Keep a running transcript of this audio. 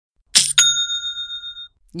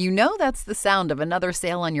You know that's the sound of another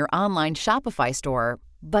sale on your online Shopify store.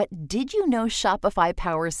 But did you know Shopify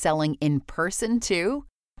powers selling in person too?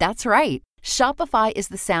 That's right. Shopify is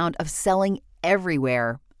the sound of selling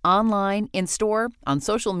everywhere. Online, in-store, on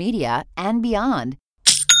social media, and beyond.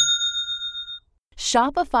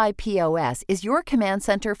 Shopify POS is your command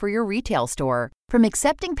center for your retail store. From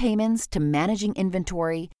accepting payments to managing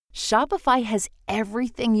inventory, Shopify has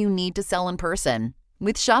everything you need to sell in person.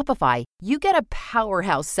 With Shopify, you get a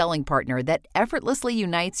powerhouse selling partner that effortlessly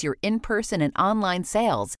unites your in-person and online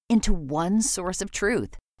sales into one source of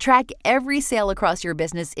truth. Track every sale across your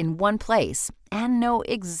business in one place and know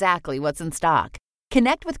exactly what's in stock.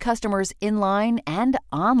 Connect with customers in-line and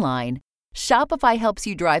online. Shopify helps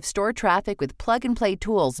you drive store traffic with plug-and-play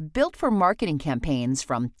tools built for marketing campaigns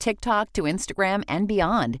from TikTok to Instagram and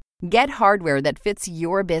beyond. Get hardware that fits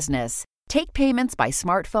your business. Take payments by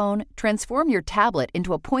smartphone, transform your tablet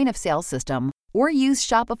into a point-of-sale system, or use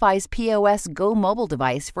Shopify's POS Go mobile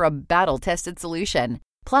device for a battle-tested solution.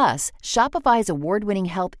 Plus, Shopify's award-winning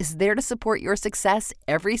help is there to support your success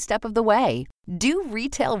every step of the way. Do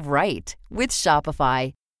retail right with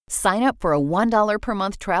Shopify. Sign up for a $1 per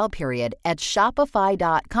month trial period at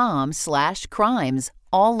shopify.com/crimes,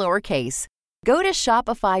 all lowercase. Go to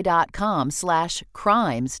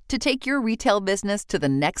shopify.com/crimes to take your retail business to the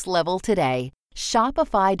next level today.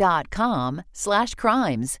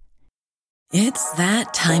 Shopify.com/crimes. It's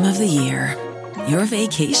that time of the year. Your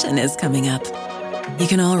vacation is coming up. You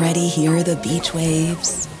can already hear the beach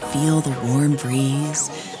waves, feel the warm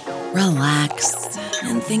breeze, relax,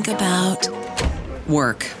 and think about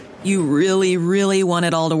work. You really, really want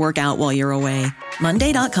it all to work out while you're away.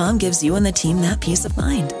 Monday.com gives you and the team that peace of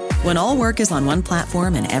mind. When all work is on one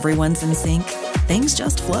platform and everyone's in sync, things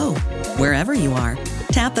just flow. Wherever you are,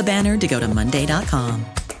 tap the banner to go to Monday.com.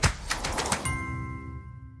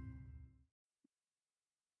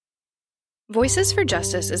 Voices for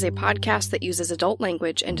Justice is a podcast that uses adult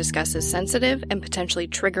language and discusses sensitive and potentially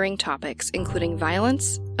triggering topics, including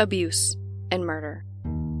violence, abuse, and murder.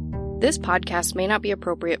 This podcast may not be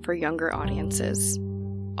appropriate for younger audiences.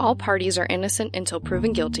 All parties are innocent until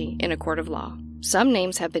proven guilty in a court of law. Some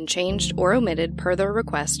names have been changed or omitted per their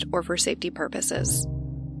request or for safety purposes.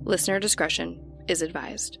 Listener discretion is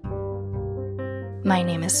advised. My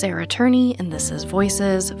name is Sarah Turney, and this is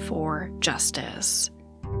Voices for Justice.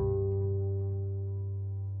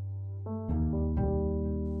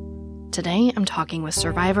 Today, I'm talking with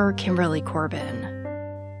survivor Kimberly Corban.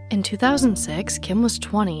 In 2006, Kim was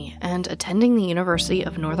 20 and attending the University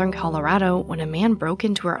of Northern Colorado when a man broke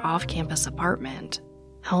into her off-campus apartment,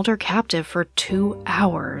 held her captive for 2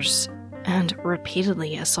 hours, and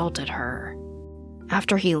repeatedly assaulted her.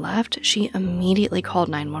 After he left, she immediately called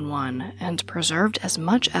 911 and preserved as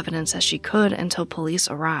much evidence as she could until police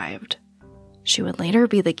arrived. She would later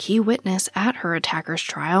be the key witness at her attacker's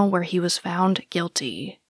trial where he was found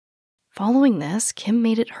guilty. Following this, Kim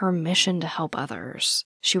made it her mission to help others.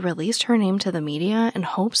 She released her name to the media in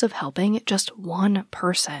hopes of helping just one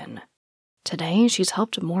person. Today, she's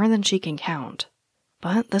helped more than she can count.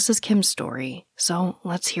 But this is Kim's story, so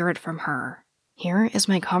let's hear it from her. Here is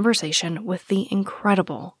my conversation with the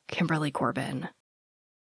incredible Kimberly Corban.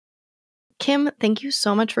 Kim, thank you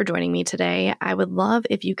so much for joining me today. I would love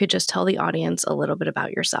if you could just tell the audience a little bit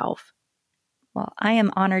about yourself. Well, I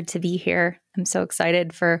am honored to be here. I'm so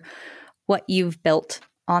excited for what you've built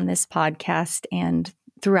on this podcast and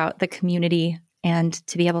throughout the community, and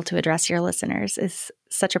to be able to address your listeners is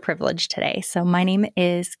such a privilege today. So my name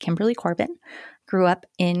is Kimberly Corban. Grew up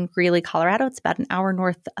in Greeley, Colorado. It's about an hour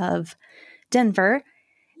north of Denver.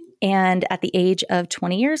 And at the age of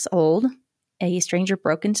 20 years old, a stranger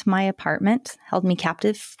broke into my apartment, held me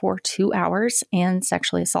captive for 2 hours, and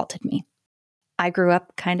sexually assaulted me. I grew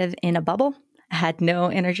up kind of in a bubble, had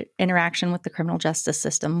no interaction with the criminal justice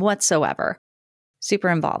system whatsoever. Super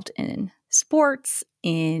involved in sports,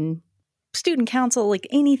 in student council, like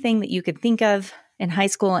anything that you could think of in high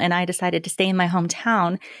school. And I decided to stay in my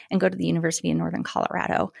hometown and go to the University of Northern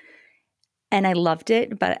Colorado. And I loved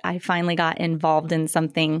it, but I finally got involved in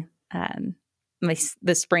something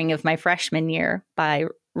the spring of my freshman year by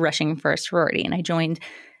rushing for a sorority. And I joined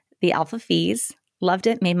the Alpha Phis, loved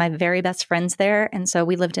it, made my very best friends there. And so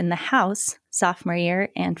we lived in the house sophomore year.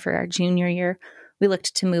 And for our junior year, we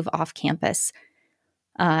looked to move off campus.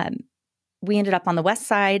 We ended up on the west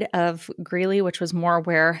side of Greeley, which was more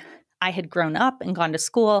where I had grown up and gone to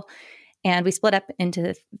school. And we split up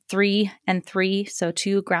into 3 and 3, so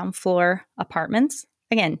 2 ground floor apartments.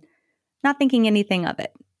 Again, not thinking anything of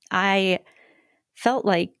it. I felt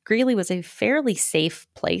like Greeley was a fairly safe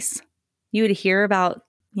place. You would hear about,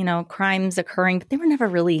 crimes occurring, but they were never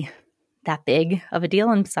really that big of a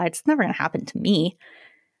deal. And besides, it's never going to happen to me.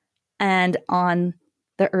 And on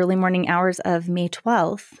the early morning hours of May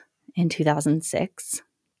 12th in 2006,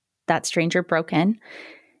 that stranger broke in.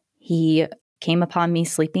 He came upon me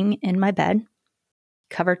sleeping in my bed,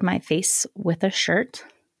 covered my face with a shirt,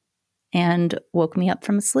 and woke me up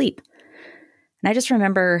from sleep. And I just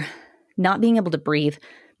remember not being able to breathe.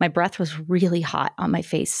 My breath was really hot on my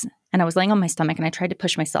face, and I was laying on my stomach, and I tried to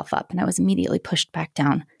push myself up, and I was immediately pushed back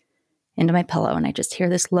down into my pillow, and I just hear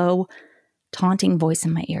this low, taunting voice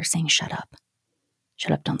in my ear saying, "Shut up.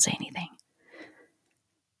 Shut up, don't say anything."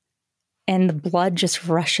 And the blood just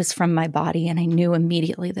rushes from my body, and I knew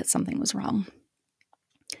immediately that something was wrong.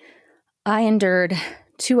 I endured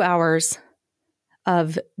 2 hours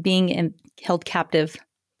of being held captive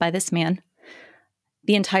by this man,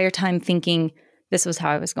 the entire time thinking this was how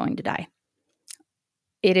I was going to die.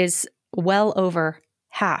 It is well over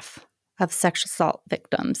half of sexual assault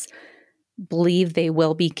victims believe they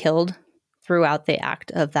will be killed throughout the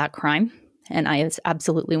act of that crime, and I was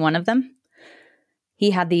absolutely one of them.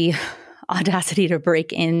 He had the audacity to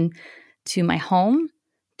break in to my home,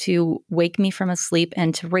 to wake me from a sleep,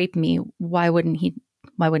 and to rape me. Why wouldn't he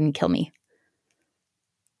kill me?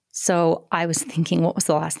 So I was thinking, what was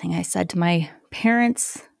the last thing I said to my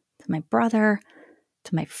parents, to my brother,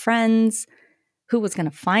 to my friends? Who was going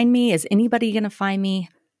to find me? Is anybody going to find me?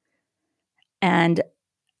 And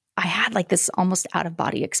I had like this almost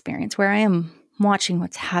out-of-body experience where I am watching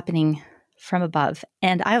what's happening from above.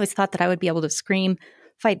 And I always thought that I would be able to scream,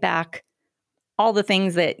 fight back, all the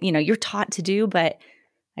things that, you're taught to do, but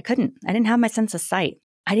I couldn't. I didn't have my sense of sight.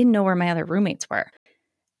 I didn't know where my other roommates were.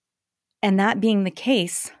 And that being the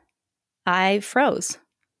case, I froze.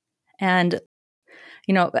 And,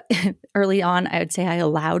 early on, I would say I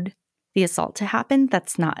allowed the assault to happen.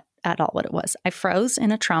 That's not at all what it was. I froze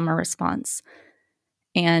in a trauma response,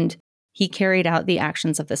 and he carried out the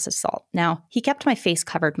actions of this assault. Now, he kept my face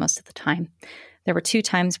covered most of the time. There were 2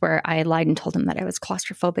 times where I lied and told him that I was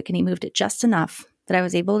claustrophobic, and he moved it just enough that I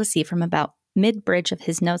was able to see from about mid-bridge of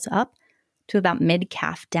his nose up to about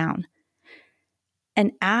mid-calf down.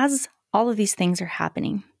 And as all of these things are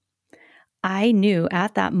happening, I knew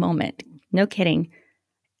at that moment, no kidding,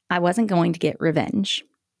 I wasn't going to get revenge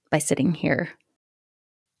by sitting here.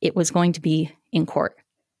 It was going to be in court.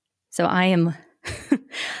 So I am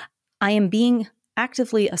being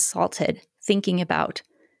actively assaulted, thinking about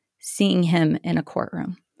seeing him in a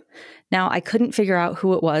courtroom. Now, I couldn't figure out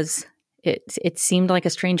who it was. It seemed like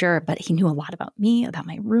a stranger, but he knew a lot about me, about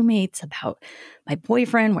my roommates, about my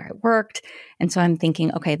boyfriend, where I worked. And so I'm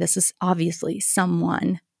thinking, okay, this is obviously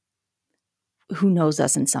someone who knows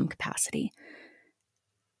us in some capacity.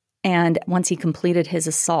 And once he completed his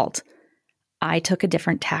assault, I took a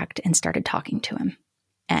different tact and started talking to him.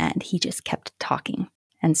 And he just kept talking.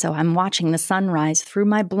 And so I'm watching the sun rise through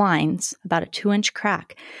my blinds, about a 2-inch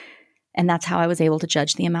crack. And that's how I was able to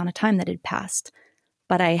judge the amount of time that had passed.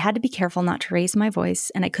 But I had to be careful not to raise my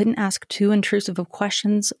voice, and I couldn't ask too intrusive of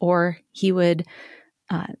questions or he would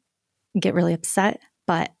get really upset.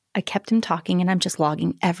 But I kept him talking, and I'm just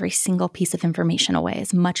logging every single piece of information away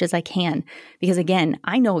as much as I can. Because again,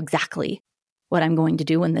 I know exactly what I'm going to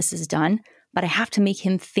do when this is done, but I have to make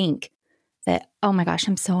him think that, oh my gosh,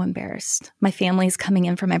 I'm so embarrassed. My family's coming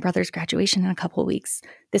in for my brother's graduation in a couple of weeks.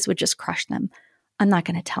 This would just crush them. I'm not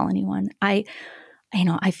going to tell anyone. I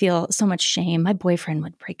feel so much shame. My boyfriend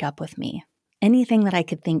would break up with me. Anything that I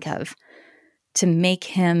could think of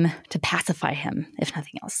to pacify him, if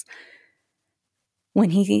nothing else.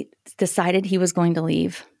 When he decided he was going to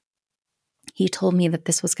leave, he told me that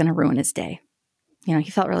this was going to ruin his day.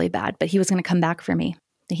 He felt really bad, but he was going to come back for me.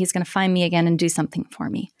 That he's going to find me again and do something for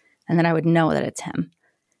me. And then I would know that it's him.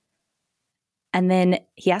 And then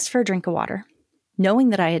he asked for a drink of water.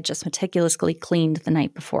 Knowing that I had just meticulously cleaned the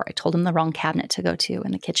night before, I told him the wrong cabinet to go to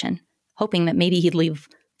in the kitchen, hoping that maybe he'd leave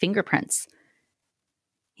fingerprints.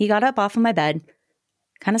 He got up off of my bed,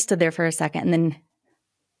 kind of stood there for a second, and then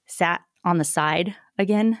sat on the side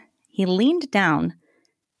again. He leaned down,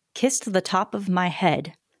 kissed the top of my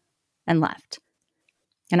head, and left.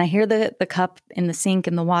 And I hear the cup in the sink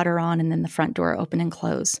and the water on, and then the front door open and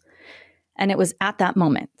close. And it was at that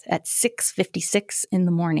moment, at 6:56 in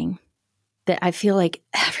the morning, that I feel like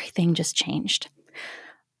everything just changed.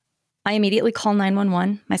 I immediately called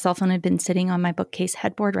 911. My cell phone had been sitting on my bookcase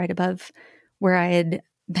headboard right above where I had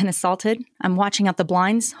been assaulted. I'm watching out the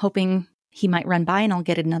blinds, hoping he might run by and I'll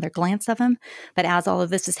get another glance of him. But as all of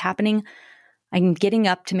this is happening, I'm getting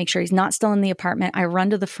up to make sure he's not still in the apartment. I run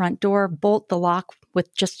to the front door, bolt the lock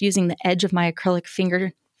with just using the edge of my acrylic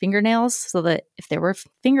fingernails so that if there were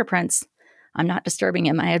fingerprints, I'm not disturbing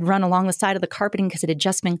him. I had run along the side of the carpeting because it had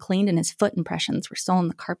just been cleaned and his foot impressions were still on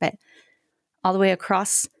the carpet. All the way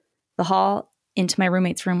across the hall into my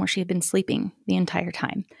roommate's room where she had been sleeping the entire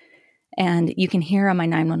time. And you can hear on my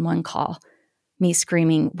 911 call me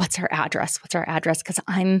screaming, "What's our address? What's our address?" Because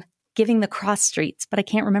I'm giving the cross streets, but I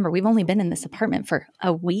can't remember. We've only been in this apartment for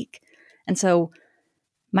a week. And so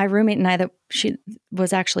my roommate and I, that she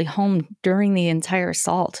was actually home during the entire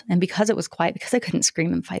assault. And because it was quiet, because I couldn't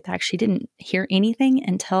scream and fight back, she didn't hear anything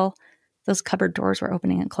until those cupboard doors were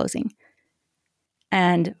opening and closing.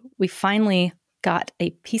 And we finally got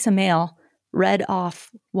a piece of mail, read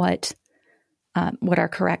off what our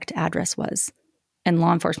correct address was. And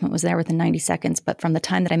law enforcement was there within 90 seconds. But from the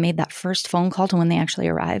time that I made that first phone call to when they actually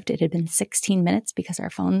arrived, it had been 16 minutes because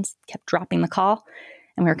our phones kept dropping the call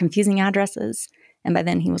and we were confusing addresses. And by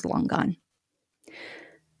then he was long gone.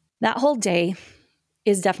 That whole day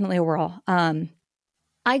is definitely a whirl.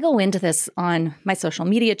 I go into this on my social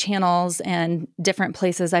media channels and different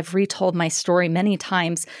places. I've retold my story many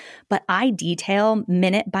times, but I detail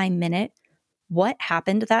minute by minute what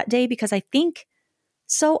happened that day because I think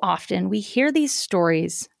so often we hear these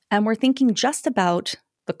stories and we're thinking just about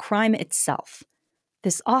the crime itself,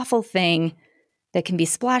 this awful thing that can be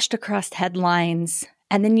splashed across headlines,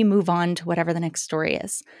 and then you move on to whatever the next story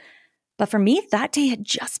is. But for me, that day had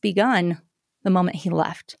just begun the moment he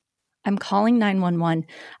left. I'm calling 911.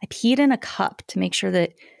 I peed in a cup to make sure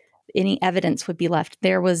that any evidence would be left.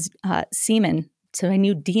 There was semen, so I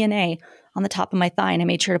knew DNA on the top of my thigh, and I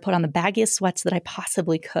made sure to put on the baggiest sweats that I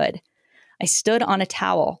possibly could. I stood on a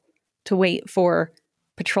towel to wait for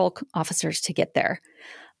patrol officers to get there.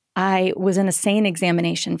 I was in a SANE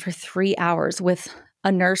examination for 3 hours with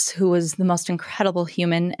a nurse who was the most incredible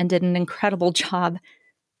human and did an incredible job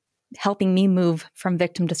helping me move from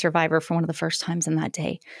victim to survivor for one of the first times in that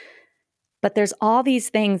day. But there's all these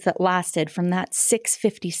things that lasted from that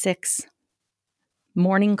 6:56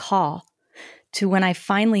 morning call to when I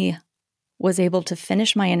finally was able to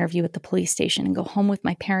finish my interview at the police station and go home with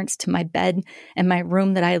my parents to my bed and my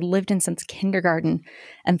room that I had lived in since kindergarten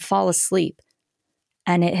and fall asleep.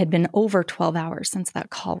 And it had been over 12 hours since that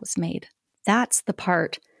call was made. That's the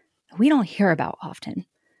part we don't hear about often,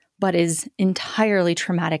 but is entirely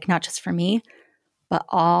traumatic, not just for me, but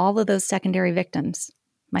all of those secondary victims.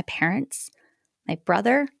 My parents, my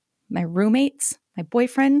brother, my roommates, my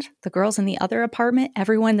boyfriend, the girls in the other apartment,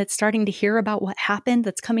 everyone that's starting to hear about what happened,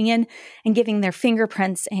 that's coming in and giving their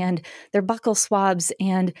fingerprints and their buccal swabs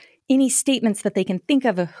and any statements that they can think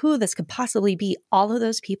of who this could possibly be. All of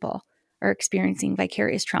those people are experiencing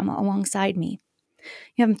vicarious trauma alongside me.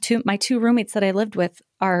 You have my two roommates that I lived with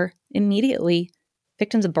are immediately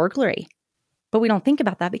victims of burglary. But we don't think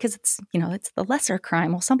about that because it's the lesser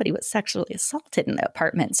crime. Well, somebody was sexually assaulted in the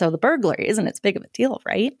apartment, so the burglary isn't as big of a deal,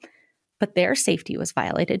 right? But their safety was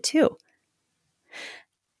violated too.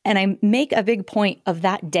 And I make a big point of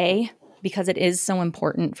that day because it is so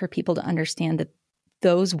important for people to understand that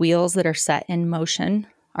those wheels that are set in motion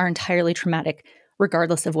are entirely traumatic,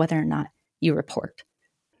 regardless of whether or not you report.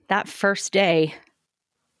 That first day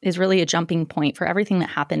is really a jumping point for everything that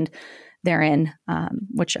happened therein,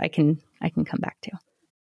 which I can come back to.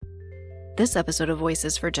 This episode of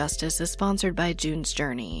Voices for Justice is sponsored by June's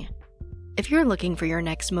Journey. If you're looking for your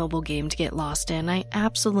next mobile game to get lost in, I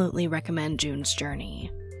absolutely recommend June's Journey.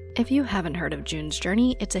 If you haven't heard of June's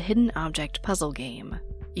Journey, it's a hidden object puzzle game.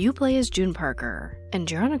 You play as June Parker, and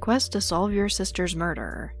you're on a quest to solve your sister's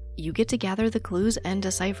murder. You get to gather the clues and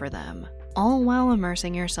decipher them, all while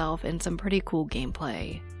immersing yourself in some pretty cool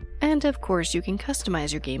gameplay. And of course, you can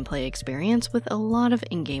customize your gameplay experience with a lot of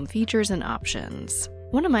in-game features and options.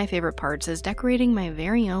 One of my favorite parts is decorating my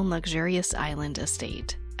very own luxurious island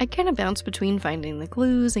estate. I kind of bounce between finding the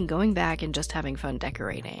clues and going back and just having fun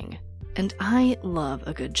decorating. And I love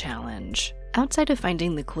a good challenge. Outside of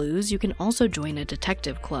finding the clues, you can also join a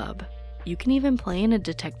detective club. You can even play in a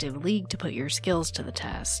detective league to put your skills to the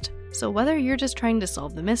test. So whether you're just trying to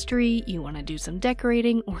solve the mystery, you want to do some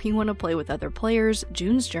decorating, or you want to play with other players,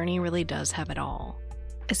 June's Journey really does have it all.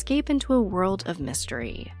 Escape into a world of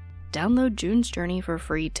mystery. Download June's Journey for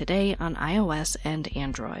free today on iOS and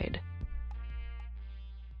Android.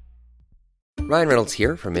 Ryan Reynolds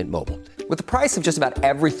here from Mint Mobile. With the price of just about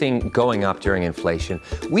everything going up during inflation,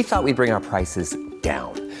 we thought we'd bring our prices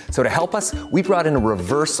down. So to help us, we brought in a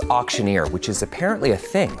reverse auctioneer, which is apparently a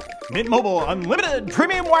thing. Mint Mobile Unlimited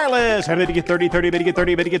Premium Wireless. How to get 30, 30, bit to get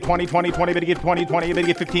 30, bit to get 20, 20, 20, bit to get 20, 20, bit to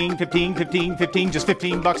get 15, 15, 15, 15, just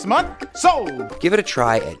 $15 a month? Sold! Give it a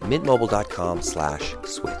try at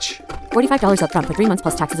mintmobile.com/switch. $45 up front for 3 months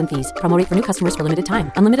plus taxes and fees. Promo rate for new customers for limited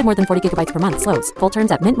time. Unlimited more than 40 gigabytes per month slows. Full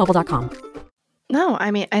terms at mintmobile.com. No,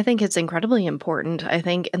 I mean, I think it's incredibly important. I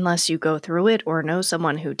think unless you go through it or know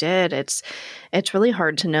someone who did, it's really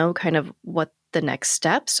hard to know kind of what the next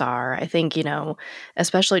steps are. I think,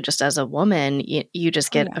 especially just as a woman, you just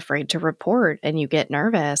Oh, get yeah. afraid to report and you get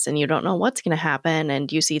nervous and you don't know what's going to happen. And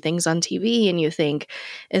you see things on TV and you think,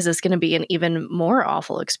 is this going to be an even more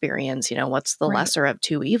awful experience? What's the Right. lesser of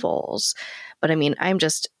two evils? But I mean, I'm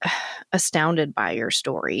just astounded by your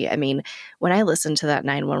story. I mean, when I listened to that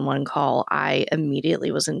 911 call, I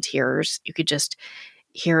immediately was in tears. You could just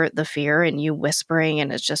hear the fear and you whispering,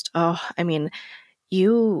 and it's just, I mean,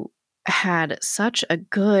 you had such a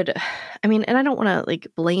good, I mean, and I don't want to like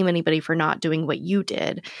blame anybody for not doing what you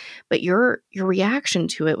did, but your reaction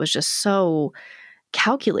to it was just so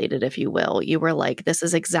calculated, if you will. You were like, this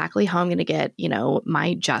is exactly how I'm going to get,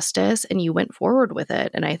 my justice. And you went forward with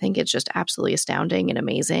it. And I think it's just absolutely astounding and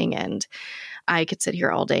amazing. And I could sit here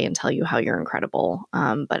all day and tell you how you're incredible.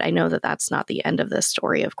 But I know that that's not the end of this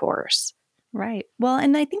story, of course. Right. Well,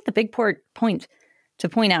 and I think the big point to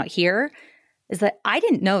point out here is that I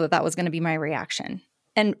didn't know that that was going to be my reaction.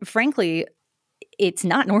 And frankly, it's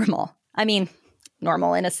not normal. I mean,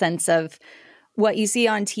 normal in a sense of what you see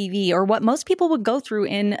on TV or what most people would go through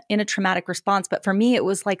in a traumatic response. But for me, it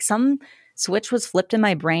was like some switch was flipped in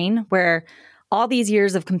my brain where all these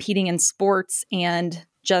years of competing in sports and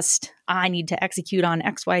just I need to execute on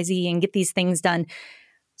XYZ and get these things done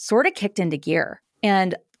sort of kicked into gear.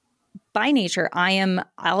 And by nature,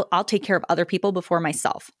 I'll take care of other people before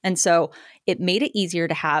myself. And so it made it easier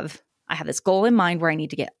to I have this goal in mind where I need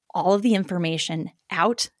to get all of the information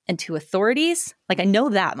out and to authorities. Like I know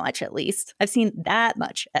that much, at least. I've seen that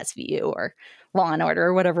much SVU or Law and Order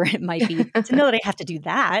or whatever it might be to know that I have to do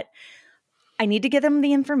that. I need to get them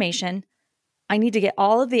the information. I need to get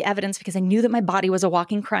all of the evidence because I knew that my body was a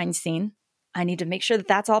walking crime scene. I need to make sure that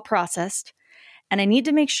that's all processed. And I need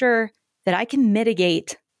to make sure that I can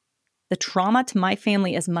mitigate the trauma to my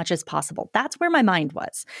family as much as possible. That's where my mind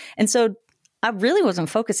was. And so I really wasn't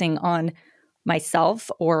focusing on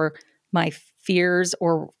myself or my fears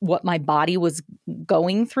or what my body was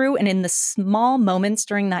going through. And in the small moments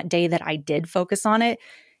during that day that I did focus on it,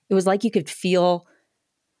 it was like I could feel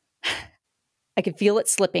it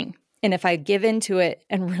slipping. And if I give into it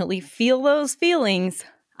and really feel those feelings,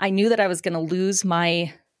 I knew that I was going to lose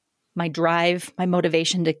my drive, my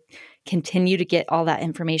motivation to continue to get all that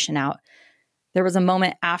information out. There was a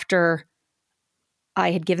moment after I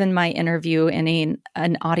had given my interview in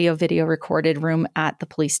an audio video recorded room at the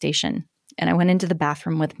police station, and I went into the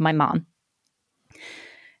bathroom with my mom.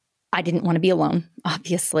 I didn't want to be alone,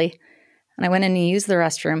 obviously. And I went in and used the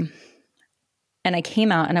restroom, and I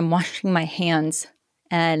came out and I'm washing my hands,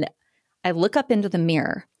 and I look up into the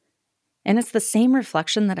mirror, and it's the same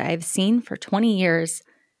reflection that I've seen for 20 years.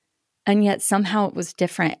 And yet somehow it was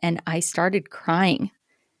different. And I started crying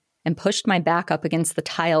and pushed my back up against the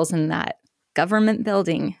tiles in that government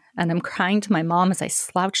building. And I'm crying to my mom as I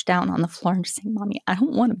slouched down on the floor and just saying, Mommy, I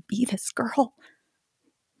don't want to be this girl.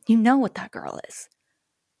 You know what that girl is.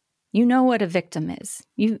 You know what a victim is.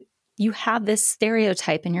 You have this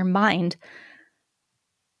stereotype in your mind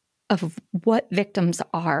of what victims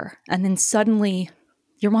are. And then suddenly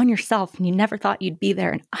you're on yourself and you never thought you'd be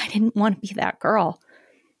there. And I didn't want to be that girl.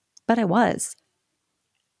 But I was.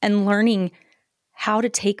 And learning how to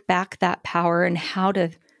take back that power and how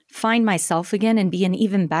to find myself again and be an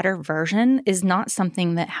even better version is not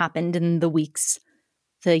something that happened in the weeks,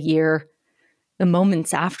 the year, the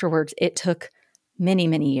moments afterwards. It took many,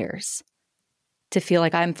 many years to feel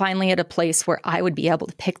like I'm finally at a place where I would be able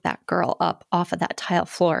to pick that girl up off of that tile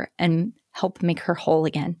floor and help make her whole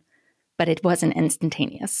again. But it wasn't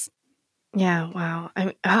instantaneous. Yeah, wow.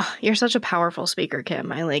 You're such a powerful speaker,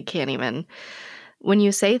 Kim. I can't even. When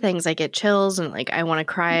you say things, I get chills and I want to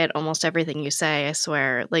cry at almost everything you say. I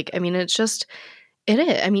swear. It's just it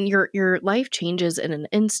is. I mean, your life changes in an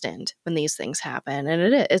instant when these things happen,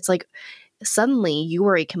 and it's like suddenly you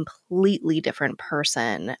are a completely different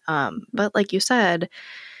person. But like you said,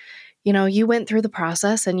 you went through the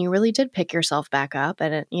process and you really did pick yourself back up.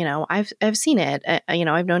 And, I've seen it.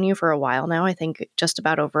 I've known you for a while now, I think just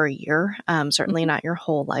about over a year, certainly not your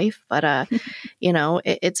whole life. But,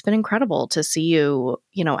 it's been incredible to see you,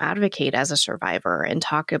 advocate as a survivor and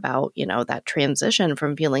talk about, that transition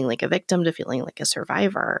from feeling like a victim to feeling like a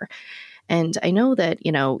survivor. And I know that,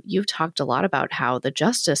 you've talked a lot about how the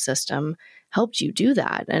justice system helped you do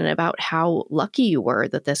that and about how lucky you were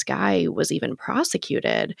that this guy was even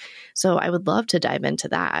prosecuted. So I would love to dive into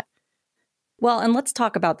that. Well, and let's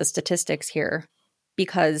talk about the statistics here,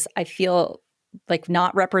 because I feel like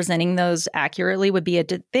not representing those accurately would be a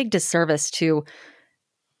big disservice to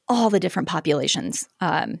all the different populations.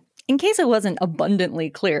 in case it wasn't abundantly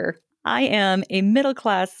clear, I am a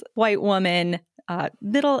middle-class white woman,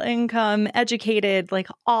 middle income, educated, like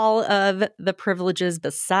all of the privileges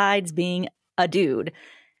besides being a dude.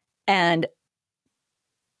 And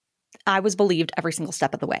I was believed every single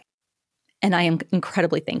step of the way. And I am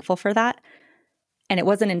incredibly thankful for that. And it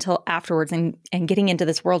wasn't until afterwards and getting into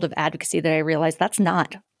this world of advocacy that I realized that's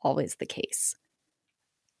not always the case.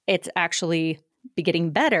 It's actually getting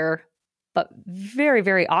better, but very,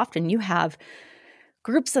 very often you have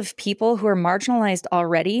groups of people who are marginalized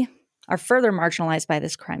already, are further marginalized by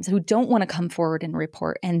this crime, who don't want to come forward and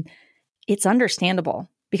report. And it's understandable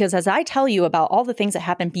because as I tell you about all the things that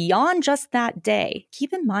happened beyond just that day,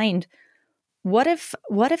 keep in mind, what if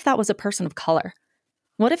that was a person of color?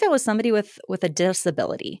 What if it was somebody with a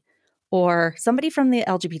disability or somebody from the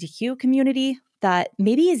LGBTQ community that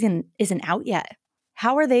maybe isn't out yet?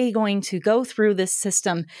 How are they going to go through this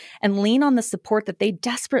system and lean on the support that they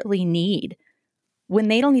desperately need when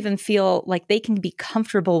they don't even feel like they can be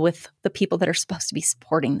comfortable with the people that are supposed to be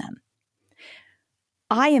supporting them?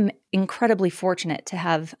 I am incredibly fortunate to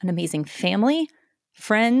have an amazing family,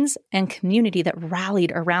 friends, and community that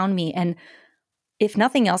rallied around me. And if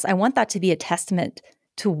nothing else, I want that to be a testament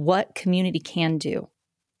to what community can do,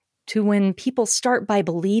 to when people start by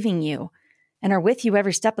believing you and are with you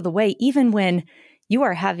every step of the way, even when you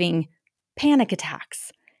are having panic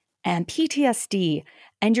attacks and PTSD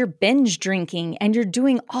and you're binge drinking and you're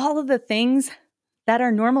doing all of the things that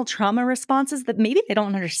are normal trauma responses that maybe they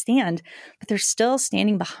don't understand, but they're still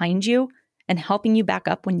standing behind you and helping you back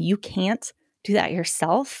up when you can't do that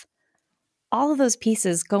yourself. All of those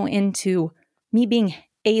pieces go into me being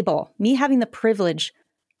able, me having the privilege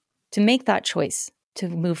to make that choice to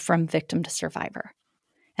move from victim to survivor.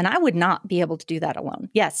 And I would not be able to do that alone.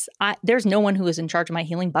 Yes, there's no one who is in charge of my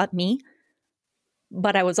healing but me.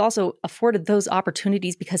 But I was also afforded those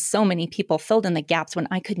opportunities because so many people filled in the gaps when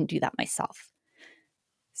I couldn't do that myself.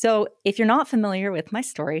 So if you're not familiar with my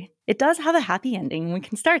story, it does have a happy ending. We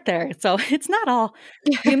can start there. So it's not all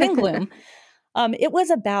doom and gloom. It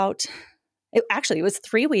was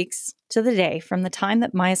 3 weeks to the day from the time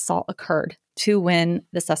that my assault occurred to when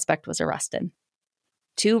the suspect was arrested.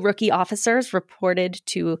 2 rookie officers reported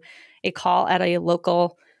to a call at a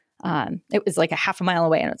local, it was like a half a mile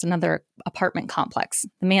away, and it's another apartment complex.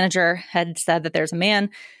 The manager had said that there's a man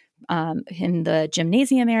in the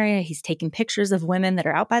gymnasium area. He's taking pictures of women that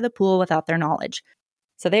are out by the pool without their knowledge.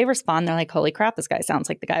 So they respond. They're like, holy crap, this guy sounds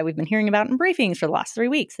like the guy we've been hearing about in briefings for the last 3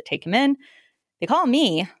 weeks. They take him in. They call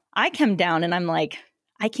me. I come down and I'm like,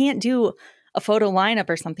 I can't do a photo lineup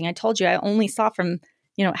or something. I told you I only saw from,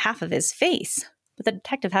 half of his face. But the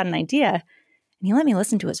detective had an idea and he let me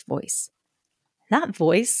listen to his voice. That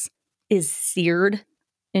voice is seared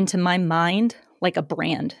into my mind like a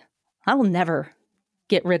brand. I will never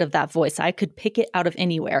get rid of that voice. I could pick it out of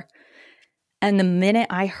anywhere. And the minute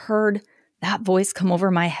I heard that voice come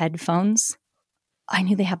over my headphones, I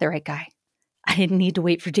knew they had the right guy. I didn't need to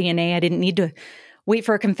wait for DNA. I didn't need to wait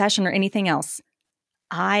for a confession or anything else.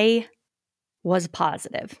 I was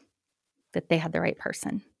positive that they had the right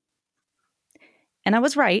person. And I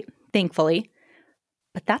was right, thankfully.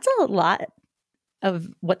 But that's a lot of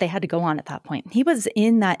what they had to go on at that point. He was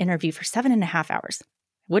in that interview for 7.5 hours.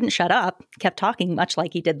 Wouldn't shut up, kept talking much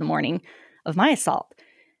like he did the morning of my assault.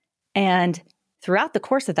 And throughout the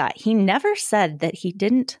course of that, he never said that he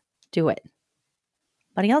didn't do it.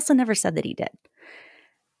 But he also never said that he did.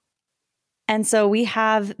 And so we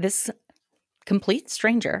have this complete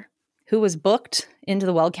stranger who was booked into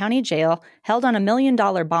the Weld County Jail, held on $1 million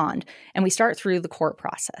bond, and we start through the court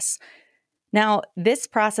process. Now, this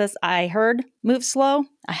process I heard moved slow.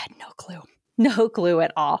 I had no clue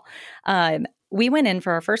at all. We went in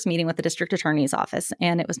for our first meeting with the district attorney's office,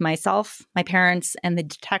 and it was myself, my parents, and the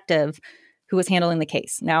detective who was handling the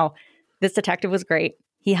case. Now, this detective was great.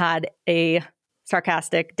 He had a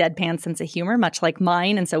sarcastic, deadpan sense of humor, much like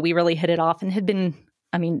mine, and so we really hit it off and had been,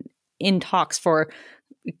 in talks for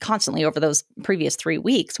constantly over those previous 3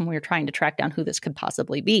 weeks when we were trying to track down who this could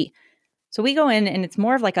possibly be. So we go in, and it's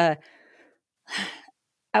more of like I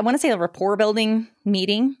want to say a rapport building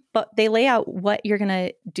meeting, but they lay out what you're going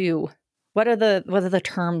to do. What are the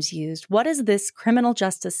terms used? What does this criminal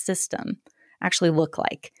justice system actually look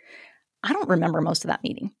like? I don't remember most of that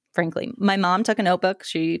meeting, frankly. My mom took a notebook.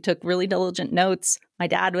 She took really diligent notes. My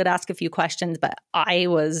dad would ask a few questions, but I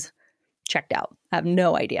was checked out. I have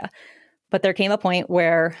no idea. But there came a point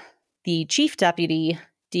where the chief deputy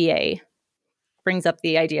DA brings up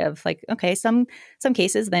the idea of like, okay, some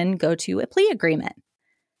cases then go to a plea agreement.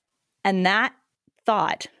 And that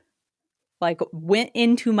thought like went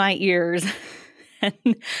into my ears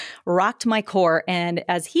and rocked my core. And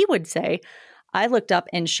as he would say, I looked up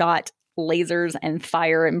and shot lasers and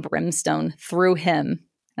fire and brimstone through him.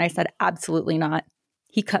 And I said, absolutely not.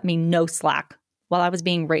 He cut me no slack while I was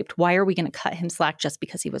being raped. Why are we going to cut him slack just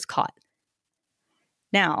because he was caught?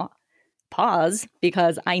 Now, pause,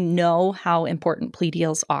 because I know how important plea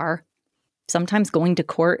deals are. Sometimes going to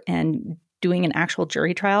court and doing an actual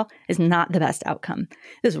jury trial is not the best outcome.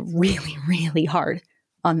 It is really, really hard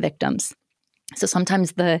on victims. So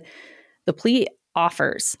sometimes the plea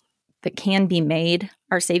offers that can be made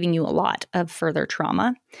are saving you a lot of further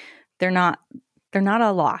trauma. They're not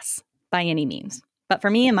a loss by any means. But for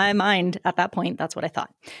me, in my mind, at that point, that's what I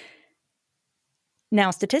thought. Now,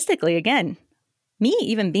 statistically, again, me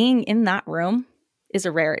even being in that room is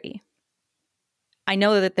a rarity. I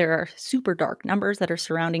know that there are super dark numbers that are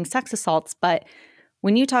surrounding sex assaults, but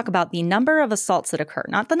when you talk about the number of assaults that occur,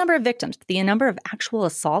 not the number of victims, but the number of actual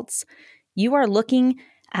assaults, you are looking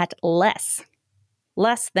at less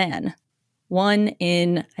than one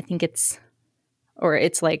in, I think it's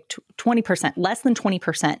like 20%, less than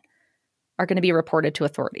 20% are going to be reported to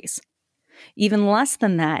authorities. Even less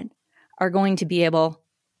than that are going to be able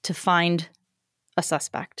to find a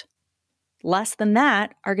suspect. Less than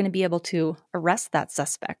that are going to be able to arrest that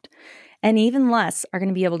suspect. And even less are going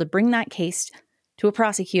to be able to bring that case to a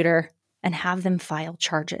prosecutor and have them file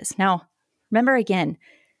charges. Now, remember again,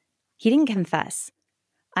 he didn't confess.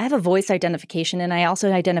 I have a voice identification, and I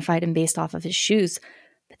also identified him based off of his shoes.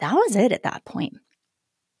 But that was it at that point.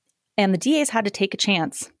 And the DAs had to take a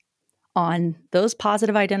chance on those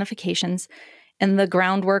positive identifications and the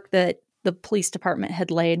groundwork that the police department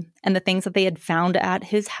had laid and the things that they had found at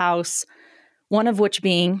his house, one of which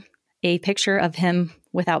being a picture of him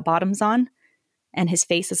without bottoms on, and his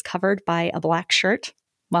face is covered by a black shirt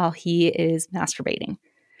while he is masturbating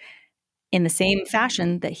in the same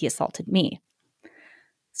fashion that he assaulted me.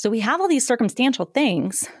 So we have all these circumstantial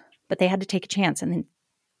things, but they had to take a chance. And then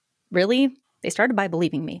really, they started by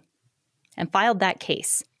believing me and filed that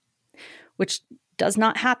case, which does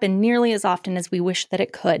not happen nearly as often as we wish that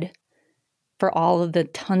it could for all of the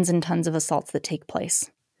tons and tons of assaults that take place.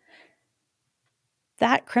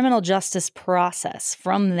 That criminal justice process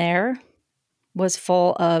from there was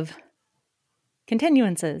full of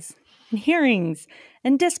continuances and hearings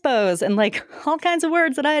and dispos and like all kinds of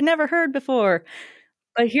words that I had never heard before.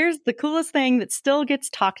 But here's the coolest thing that still gets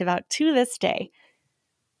talked about to this day.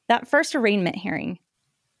 That first arraignment hearing,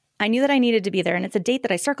 I knew that I needed to be there, and it's a date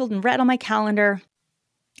that I circled and read on my calendar,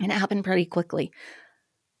 and it happened pretty quickly.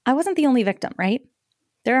 I wasn't the only victim, right?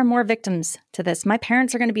 There are more victims to this. My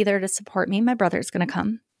parents are going to be there to support me. My brother's going to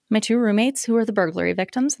come. My 2 roommates who are the burglary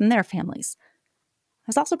victims and their families. I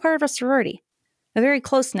was also part of a sorority, a very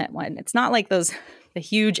close-knit one. It's not like the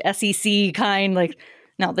huge SEC kind.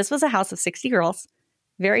 No, this was a house of 60 girls,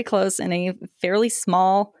 very close in a fairly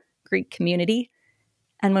small Greek community.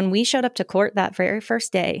 And when we showed up to court that very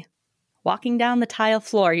first day, walking down the tile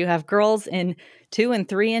floor, you have girls in 2- and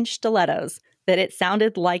 3-inch stilettos that it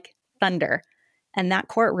sounded like thunder. And that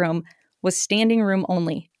courtroom was standing room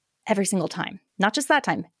only every single time. Not just that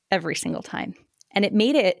time, every single time. And it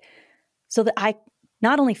made it so that I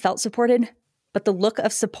not only felt supported, but the look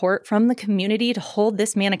of support from the community to hold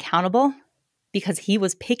this man accountable because he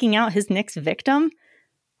was picking out his next victim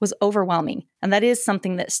was overwhelming. And that is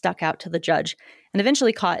something that stuck out to the judge and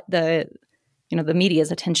eventually caught the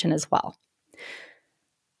media's attention as well.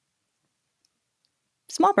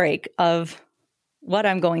 Small break of what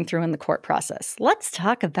I'm going through in the court process. Let's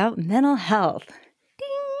talk about mental health.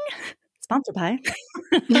 Ding! Sponsored by.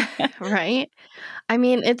 Right. I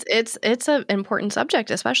mean, it's an important subject,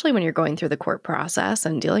 especially when you're going through the court process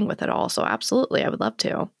and dealing with it all. So absolutely, I would love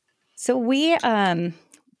to. So we were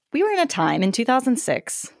in a time in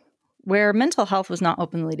 2006 where mental health was not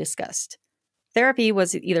openly discussed. Therapy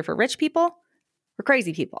was either for rich people or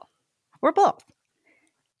crazy people, or both.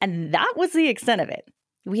 And that was the extent of it.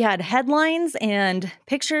 We had headlines and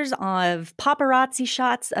pictures of paparazzi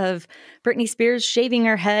shots of Britney Spears shaving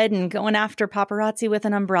her head and going after paparazzi with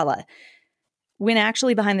an umbrella. When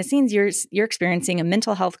actually behind the scenes, you're experiencing a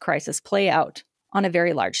mental health crisis play out on a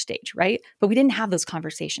very large stage, right? But we didn't have those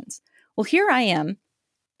conversations. Well, here I am,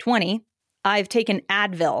 20. I've taken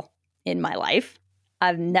Advil in my life.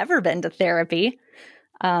 I've never been to therapy.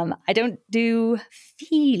 I don't do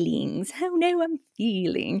feelings. Oh no, I'm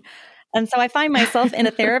feeling. And so I find myself in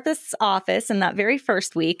a therapist's office in that very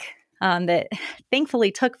first week that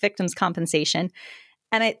thankfully took victims' compensation.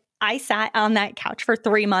 And I sat on that couch for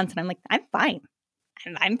 3 months and I'm like, I'm fine.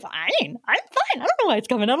 I'm fine. I don't know why it's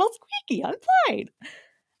coming out all squeaky. I'm fine.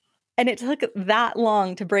 And it took that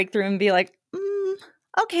long to break through and be like,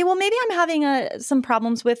 okay, well, maybe I'm having some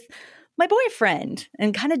problems with my boyfriend,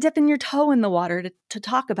 and kind of dipping your toe in the water to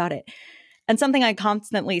talk about it. And something I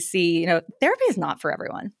constantly see, therapy is not for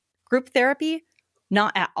everyone. Group therapy,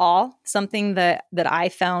 not at all something that I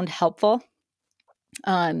found helpful.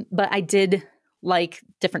 But I did like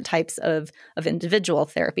different types of individual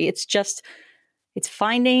therapy. It's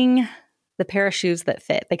finding the pair of shoes that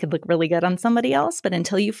fit. They could look really good on somebody else, but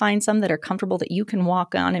until you find some that are comfortable that you can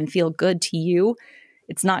walk on and feel good to you,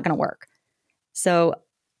 it's not going to work. So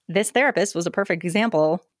this therapist was a perfect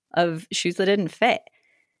example of shoes that didn't fit.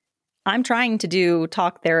 I'm trying to do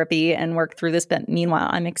talk therapy and work through this, but meanwhile,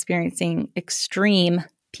 I'm experiencing extreme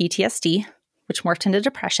PTSD, which morphed into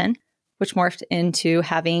depression, which morphed into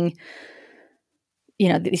having,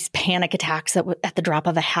 these panic attacks at the drop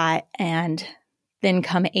of a hat. And then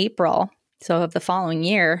come April, so of the following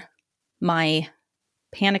year, my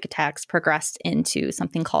panic attacks progressed into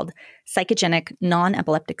something called psychogenic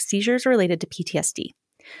non-epileptic seizures related to PTSD.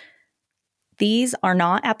 These are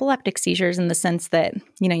not epileptic seizures in the sense that,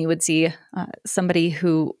 you would see somebody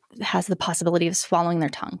who has the possibility of swallowing their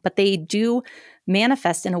tongue, but they do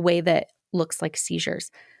manifest in a way that looks like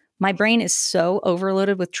seizures. My brain is so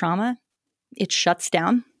overloaded with trauma, it shuts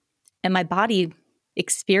down, and my body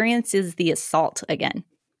experiences the assault again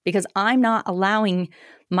because I'm not allowing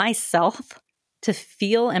myself to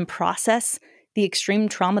feel and process the extreme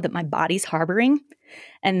trauma that my body's harboring.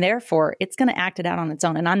 And therefore, it's going to act it out on its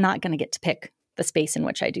own. And I'm not going to get to pick the space in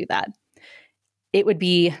which I do that. It would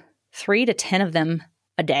be 3 to 10 of them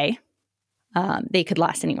a day. They could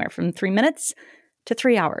last anywhere from 3 minutes to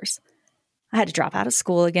 3 hours. I had to drop out of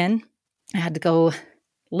school again. I had to go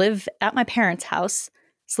live at my parents' house,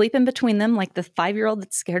 sleep in between them like the 5-year-old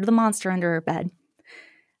that's scared of the monster under her bed.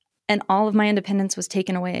 And all of my independence was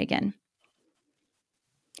taken away again.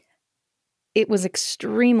 It was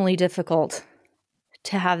extremely difficult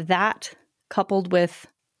to have that coupled with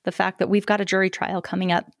the fact that we've got a jury trial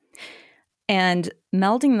coming up. And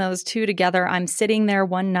melding those two together, I'm sitting there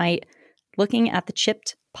one night looking at the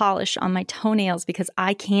chipped polish on my toenails because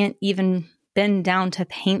I can't even bend down to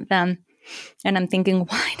paint them. And I'm thinking,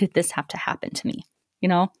 why did this have to happen to me?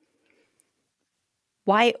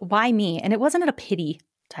 Why me? And it wasn't in a pity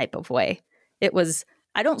type of way. It was,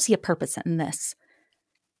 I don't see a purpose in this.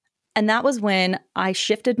 And that was when I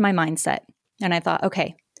shifted my mindset and I thought,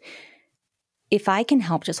 okay, if I can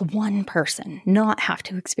help just one person not have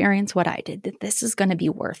to experience what I did, that this is going to be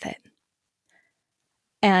worth it.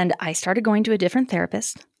 And I started going to a different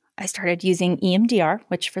therapist. I started using EMDR,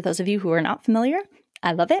 which for those of you who are not familiar,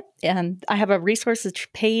 I love it. And I have a resources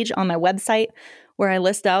page on my website where I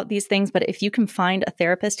list out these things. But if you can find a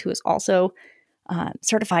therapist who is also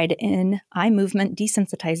certified in eye movement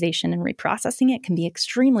desensitization and reprocessing, it can be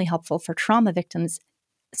extremely helpful for trauma victims,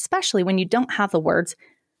 especially when you don't have the words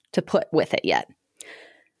to put with it yet.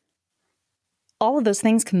 All of those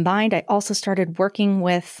things combined, I also started working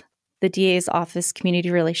with the DA's office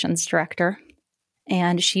community relations director,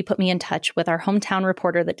 and she put me in touch with our hometown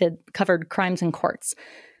reporter that covered crimes in courts.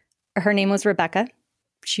 Her name was Rebecca.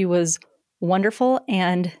 She was wonderful,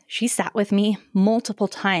 and she sat with me multiple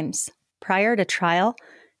times prior to trial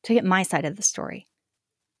to get my side of the story.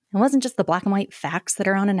 It wasn't just the black and white facts that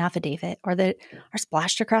are on an affidavit or that are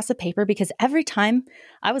splashed across a paper, because every time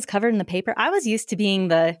I was covered in the paper, I was used to being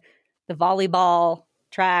the volleyball,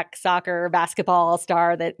 track, soccer, basketball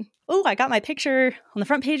star that, oh, I got my picture on the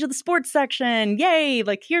front page of the sports section. Yay.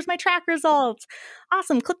 Like, here's my track results.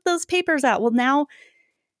 Awesome. Clip those papers out. Well, now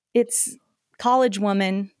it's college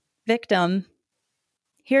woman, victim.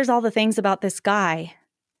 Here's all the things about this guy.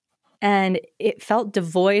 And it felt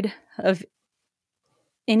devoid of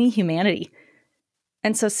any humanity.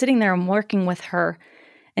 And so sitting there and working with her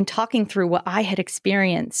and talking through what I had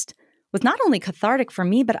experienced was not only cathartic for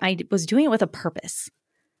me, but I was doing it with a purpose.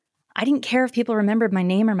 I didn't care if people remembered my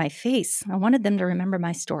name or my face. I wanted them to remember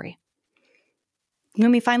my story.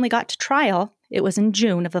 When we finally got to trial, it was in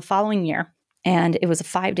June of the following year, and it was a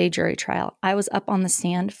 5-day jury trial. I was up on the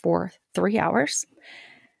stand for 3 hours,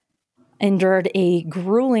 endured a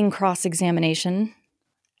grueling cross-examination,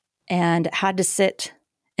 and had to sit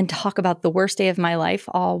and talk about the worst day of my life,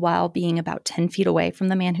 all while being about 10 feet away from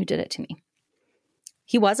the man who did it to me.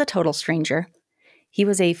 He was a total stranger. He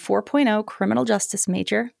was a 4.0 criminal justice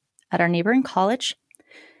major at our neighboring college.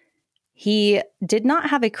 He did not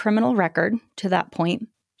have a criminal record to that point.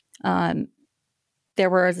 There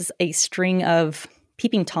was a string of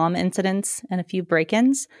peeping Tom incidents and a few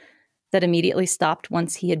break-ins that immediately stopped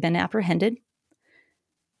once he had been apprehended.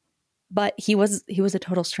 But he was a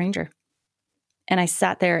total stranger. And I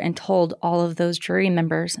sat there and told all of those jury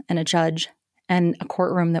members and a judge and a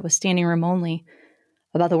courtroom that was standing room only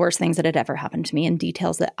about the worst things that had ever happened to me and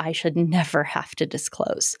details that I should never have to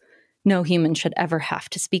disclose. No human should ever have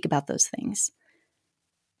to speak about those things.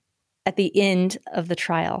 At the end of the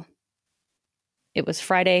trial, it was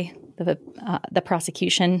Friday. The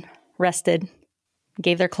prosecution rested,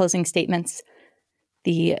 gave their closing statements.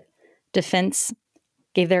 The defense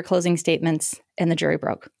gave their closing statements, and the jury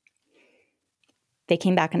broke. They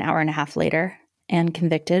came back an hour and a half later and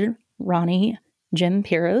convicted Ronnie Jim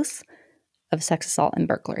Piros of sex assault and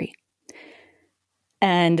burglary.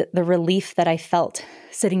 And the relief that I felt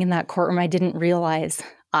sitting in that courtroom, I didn't realize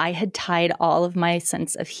I had tied all of my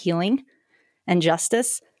sense of healing and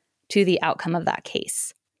justice to the outcome of that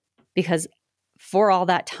case. Because for all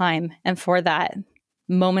that time and for that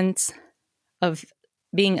moments of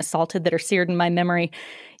being assaulted that are seared in my memory,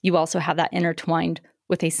 you also have that intertwined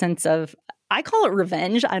with a sense of, I call it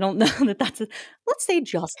revenge. I don't know that that's, let's say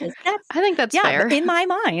justice. I think that's fair. In my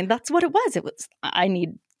mind, that's what it was. It was,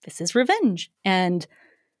 this is revenge. And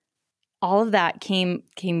all of that came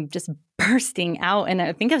just bursting out. And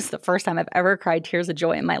I think it was the first time I've ever cried tears of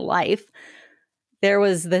joy in my life. There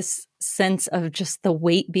was this sense of just the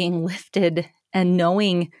weight being lifted and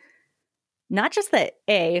knowing not just that,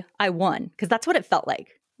 I won, because that's what it felt like.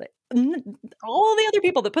 All the other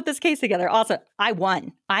people that put this case together, also, I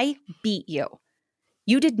won. I beat you.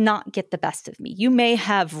 You did not get the best of me. You may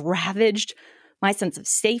have ravaged my sense of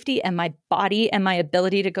safety and my body and my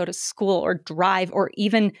ability to go to school or drive or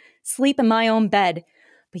even sleep in my own bed,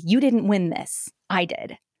 but you didn't win this. I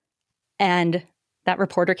did. And that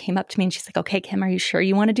reporter came up to me and she's like, okay, Kim, are you sure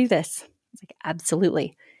you want to do this? I was like,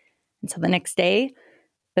 absolutely. And so the next day,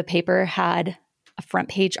 the paper had a front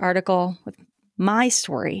page article with my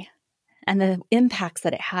story and the impacts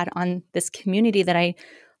that it had on this community that I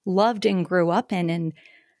loved and grew up in, and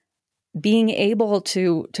being able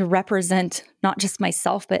to represent not just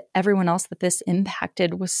myself, but everyone else that this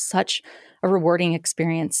impacted was such a rewarding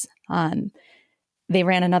experience. They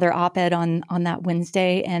ran another op-ed on that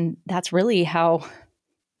Wednesday, and that's really how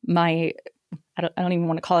my, I don't even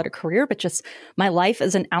want to call it a career, but just my life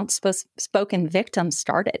as an outspoken victim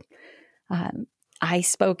started. I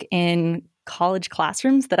spoke in college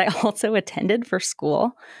classrooms that I also attended for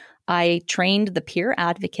school. I trained the peer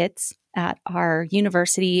advocates at our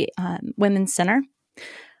university women's center.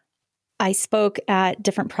 I spoke at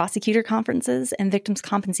different prosecutor conferences and victims'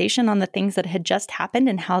 compensation on the things that had just happened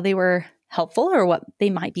and how they were helpful or what they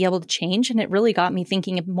might be able to change. And it really got me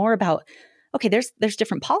thinking more about, okay, there's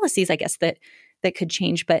different policies, I guess, that could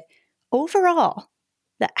change. But overall,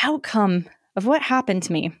 the outcome of what happened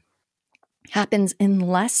to me happens in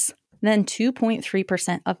less than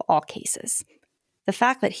 2.3% of all cases. The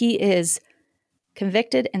fact that he is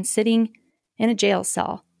convicted and sitting in a jail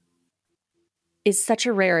cell is such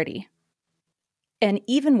a rarity. And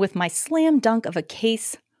even with my slam dunk of a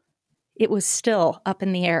case, it was still up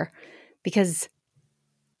in the air because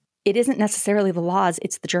it isn't necessarily the laws,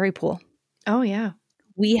 it's the jury pool. Oh, yeah.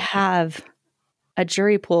 We have a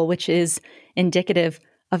jury pool which is indicative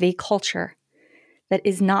of a culture that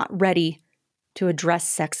is not ready to address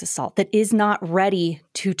sex assault, that is not ready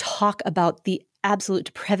to talk about the absolute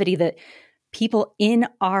depravity that people in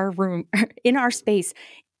our room, in our space,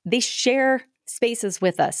 they share spaces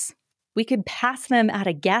with us. We could pass them at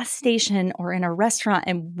a gas station or in a restaurant,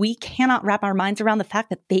 and we cannot wrap our minds around the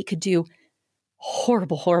fact that they could do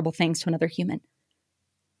horrible, horrible things to another human.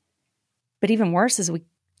 But even worse is we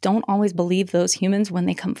don't always believe those humans when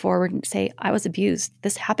they come forward and say, I was abused.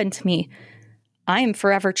 This happened to me. I am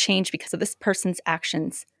forever changed because of this person's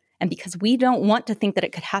actions. And because we don't want to think that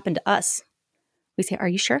it could happen to us, we say, are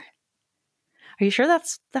you sure? Are you sure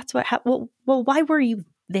that's what happened? Well, why were you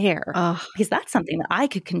there? Because that's something that I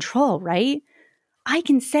could control, right? I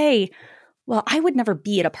can say, well, I would never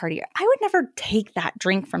be at a party. I would never take that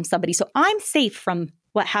drink from somebody. So I'm safe from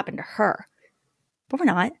what happened to her. But we're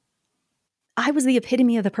not. I was the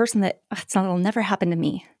epitome of the person that it'll never happen to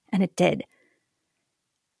me. And it did.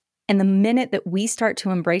 And the minute that we start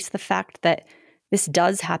to embrace the fact that this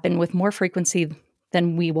does happen with more frequency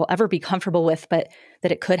than we will ever be comfortable with, but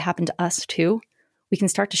that it could happen to us too, we can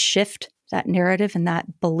start to shift that narrative and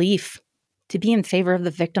that belief to be in favor of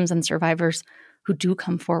the victims and survivors who do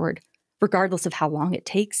come forward, regardless of how long it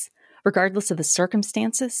takes, regardless of the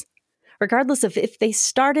circumstances, regardless of if they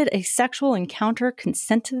started a sexual encounter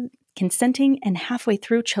consenting and halfway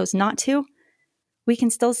through chose not to. We can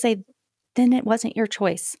still say, then it wasn't your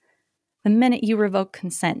choice. The minute you revoke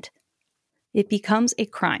consent, it becomes a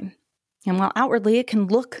crime. And while outwardly it can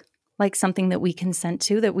look like something that we consent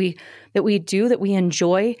to, that we do, that we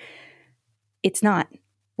enjoy, it's not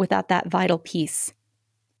without that vital piece.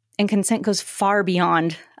 And consent goes far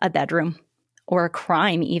beyond a bedroom or a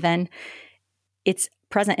crime even. It's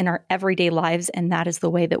present in our everyday lives, and that is the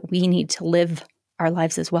way that we need to live our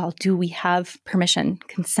lives as well. Do we have permission,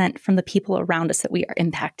 consent from the people around us that we are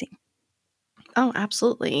impacting? Oh,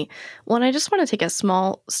 absolutely. Well, and I just want to take a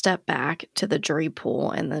small step back to the jury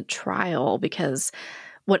pool and the trial, because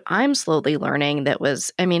what I'm slowly learning that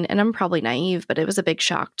was, I mean, and I'm probably naive, but it was a big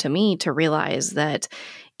shock to me to realize that,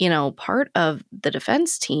 part of the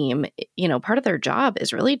defense team, part of their job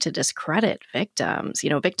is really to discredit victims,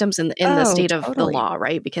 victims in the Oh, state of the totally. law,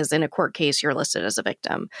 right? Because in a court case, you're listed as a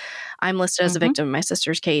victim. I'm listed as a victim in my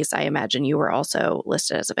sister's case. I imagine you were also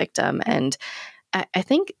listed as a victim. And I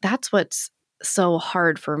think that's what's so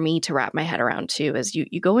hard for me to wrap my head around too, is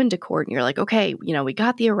you go into court and you're like, okay, we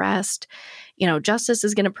got the arrest, justice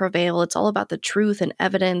is going to prevail. It's all about the truth and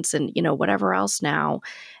evidence and, whatever else now.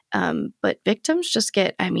 But victims just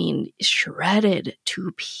get, shredded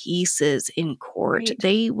to pieces in court. Right.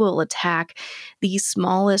 They will attack the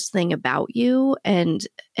smallest thing about you and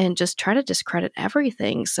just try to discredit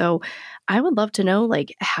everything. So I would love to know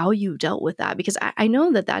how you dealt with that, because I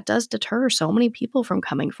know that does deter so many people from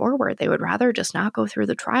coming forward. They would rather just not go through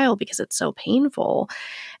the trial because it's so painful.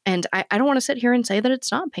 And I don't want to sit here and say that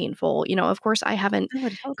it's not painful. Of course, I haven't Oh,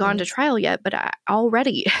 it totally gone to is. trial yet, but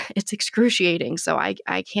already it's excruciating. So I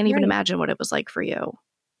can't even Right. imagine what it was like for you.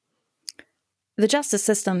 The justice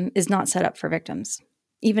system is not set up for victims,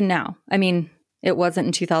 even now. It wasn't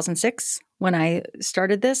in 2006 when I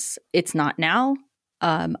started this. It's not now.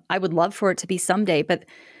 I would love for it to be someday, but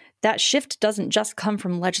that shift doesn't just come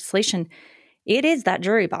from legislation. It is that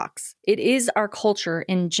jury box. It is our culture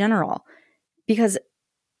in general, because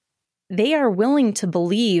they are willing to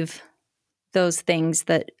believe those things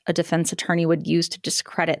that a defense attorney would use to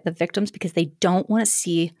discredit the victims, because they don't want to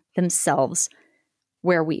see themselves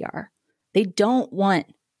where we are. They don't want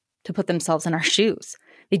to put themselves in our shoes.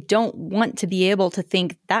 They don't want to be able to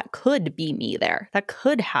think that could be me there. That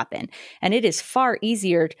could happen. And it is far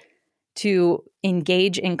easier to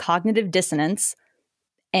engage in cognitive dissonance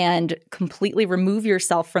and completely remove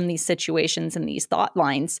yourself from these situations and these thought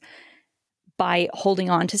lines by holding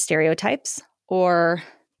on to stereotypes or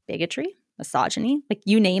bigotry, misogyny,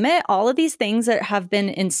 you name it, all of these things that have been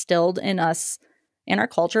instilled in us in our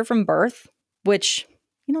culture from birth, which,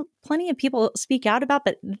 plenty of people speak out about,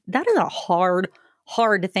 but that is a hard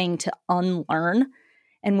thing to unlearn.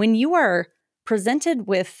 And when you are presented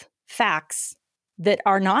with facts that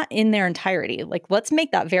are not in their entirety, let's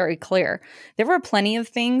make that very clear. There were plenty of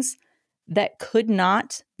things that could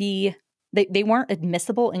not be, they weren't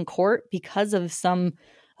admissible in court because of some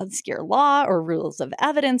obscure law or rules of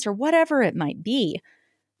evidence or whatever it might be.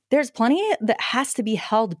 There's plenty that has to be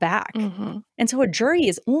held back. Mm-hmm. And so a jury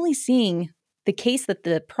is only seeing the case that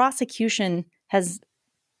the prosecution has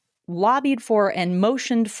lobbied for and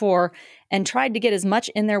motioned for and tried to get as much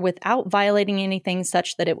in there without violating anything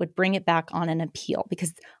such that it would bring it back on an appeal.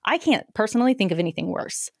 Because I can't personally think of anything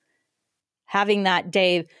worse. Having that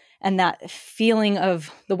day and that feeling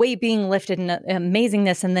of the weight being lifted and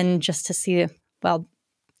amazingness, and then just to see, the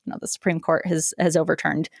Supreme Court has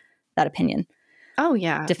overturned that opinion. Oh,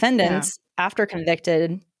 yeah. Defendants, after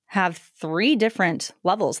convicted, have 3 different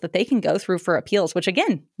levels that they can go through for appeals, which,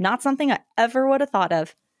 again, not something I ever would have thought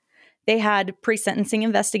of. They had pre-sentencing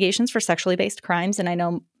investigations for sexually based crimes, and I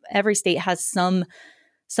know every state has some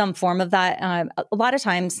form of that. A lot of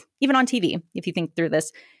times, even on TV, if you think through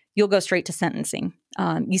this, you'll go straight to sentencing.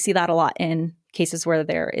 You see that a lot in cases where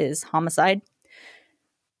there is homicide.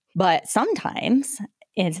 But sometimes,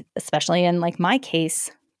 especially in my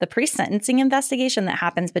case, the pre-sentencing investigation that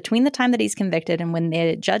happens between the time that he's convicted and when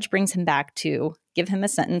the judge brings him back to give him a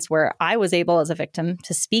sentence, where I was able as a victim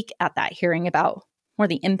to speak at that hearing about more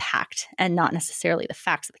the impact and not necessarily the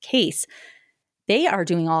facts of the case. They are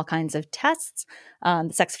doing all kinds of tests. The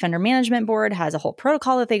Sex Offender Management Board has a whole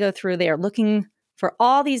protocol that they go through. They are looking for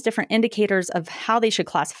all these different indicators of how they should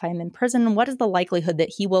classify him in prison and what is the likelihood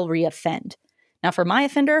that he will reoffend. Now, for my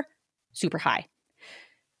offender, super high.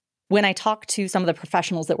 When I talked to some of the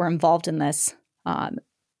professionals that were involved in this,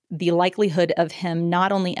 the likelihood of him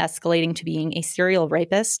not only escalating to being a serial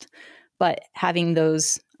rapist, but having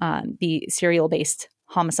those be serial-based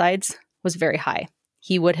homicides was very high.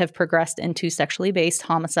 He would have progressed into sexually based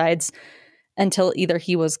homicides until either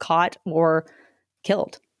he was caught or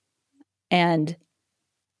killed. And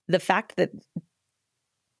the fact that,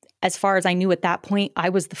 as far as I knew at that point, I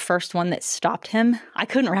was the first one that stopped him, I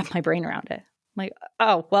couldn't wrap my brain around it.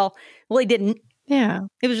 Well, he didn't. Yeah.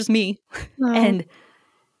 It was just me. No. And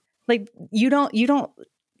you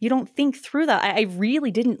don't think through that. I really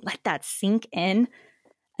didn't let that sink in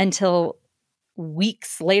until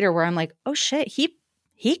weeks later, where I'm like, oh shit, he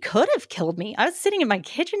he could have killed me. I was sitting at my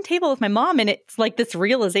kitchen table with my mom, and it's like this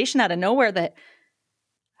realization out of nowhere that,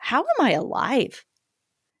 how am I alive?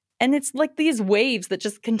 And it's like these waves that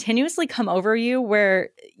just continuously come over you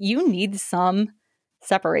where you need some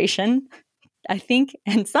separation, I think,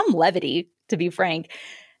 and some levity, to be frank,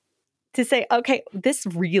 to say, okay, this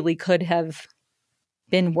really could have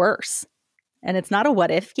been worse. And it's not a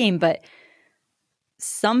what if game, but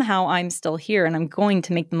somehow I'm still here and I'm going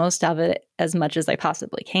to make the most of it as much as I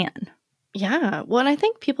possibly can. Yeah. Well, and I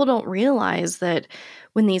think people don't realize that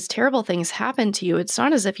when these terrible things happen to you, it's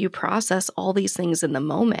not as if you process all these things in the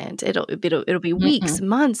moment. It'll be weeks,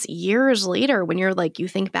 months, years later when you're like, you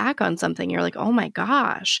think back on something, you're like, oh my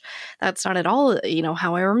gosh, that's not at all,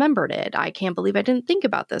 how I remembered it. I can't believe I didn't think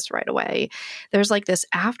about this right away. There's like this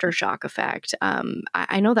aftershock effect.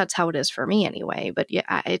 I know that's how it is for me anyway, but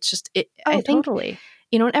yeah, it's just, I think, totally.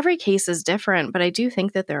 And every case is different, but I do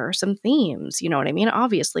think that there are some themes, you know what I mean?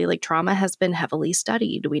 Obviously, like trauma has been heavily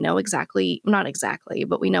studied. We know not exactly,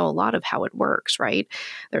 but we know a lot of how it works, right?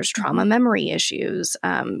 There's trauma memory issues,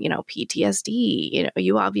 PTSD,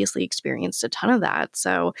 you obviously experienced a ton of that.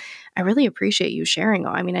 So I really appreciate you sharing.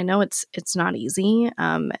 I mean, I know it's not easy.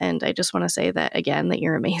 And I just want to say that again, that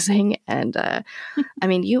you're amazing. And I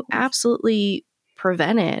mean, you absolutely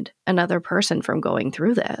prevented another person from going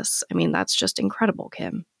through this. I mean, that's just incredible,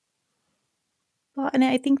 Kim. Well, and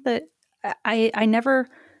I think that I never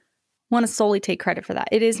want to solely take credit for that.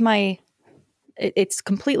 It's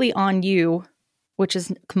completely on you, which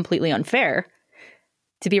is completely unfair,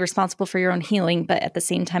 to be responsible for your own healing. But at the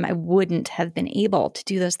same time, I wouldn't have been able to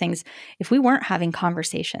do those things if we weren't having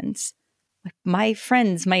conversations. Like my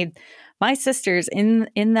friends, my sisters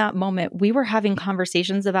in that moment, we were having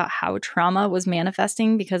conversations about how trauma was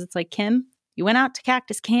manifesting, because it's like, Kim, you went out to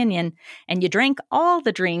Cactus Canyon and you drank all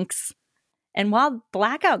the drinks. And while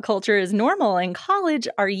blackout culture is normal in college,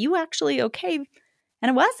 are you actually okay? And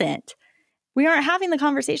it wasn't. We aren't having the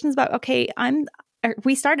conversations about, okay,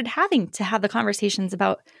 we started having to have the conversations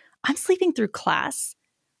about, I'm sleeping through class.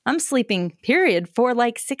 I'm sleeping, period, for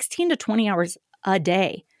like 16 to 20 hours a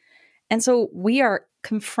day. And so we are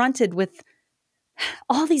confronted with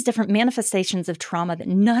all these different manifestations of trauma that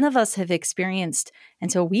none of us have experienced.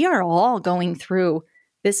 And so we are all going through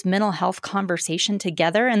this mental health conversation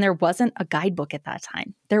together. And there wasn't a guidebook at that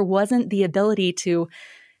time. There wasn't the ability to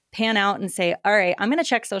pan out and say, all right, I'm going to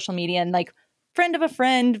check social media and like friend of a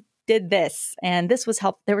friend did this and this was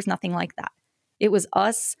help. There was nothing like that. It was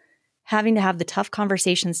us having to have the tough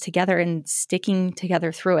conversations together and sticking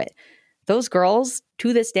together through it. Those girls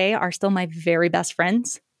to this day are still my very best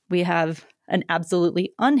friends. We have an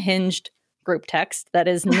absolutely unhinged group text that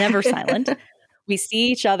is never silent. We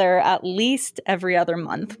see each other at least every other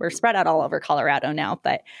month. We're spread out all over Colorado now,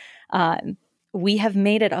 but we have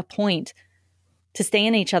made it a point to stay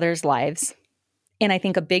in each other's lives. And I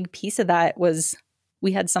think a big piece of that was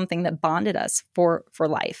we had something that bonded us for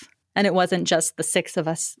life. And it wasn't just the six of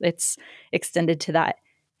us. It's extended to that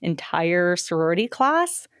entire sorority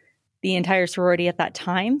class, the entire sorority at that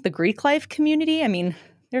time, the Greek life community. I mean,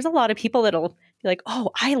 there's a lot of people that'll be like, oh,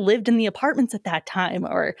 I lived in the apartments at that time,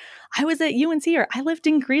 or I was at UNC, or I lived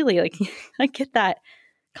in Greeley. Like I get that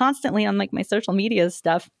constantly on like my social media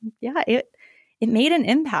stuff. Yeah, it made an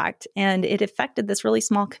impact and it affected this really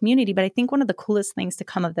small community. But I think one of the coolest things to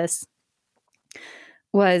come of this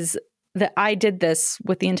was that I did this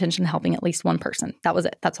with the intention of helping at least one person. That was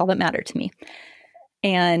it. That's all that mattered to me.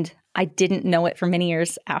 And I didn't know it for many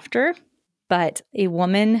years after, but a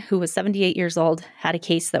woman who was 78 years old had a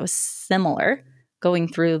case that was similar going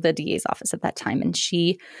through the DA's office at that time. And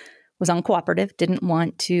she was uncooperative, didn't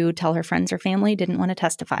want to tell her friends or family, didn't want to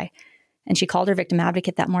testify. And she called her victim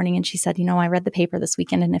advocate that morning and she said, I read the paper this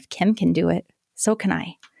weekend, and if Kim can do it, so can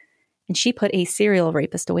I. And she put a serial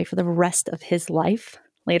rapist away for the rest of his life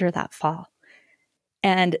later that fall.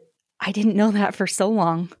 And I didn't know that for so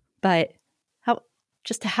long, but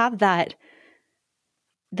just to have that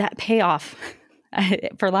payoff,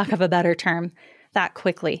 for lack of a better term, that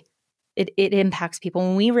quickly, it impacts people.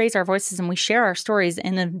 When we raise our voices and we share our stories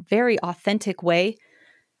in a very authentic way,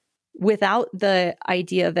 without the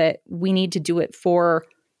idea that we need to do it for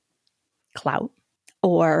clout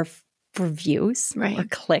or for views, right, or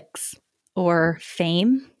clicks or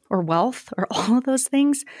fame or wealth or all of those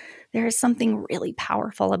things, there is something really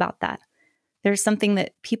powerful about that. There's something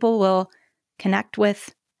that people will connect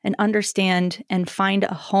with and understand and find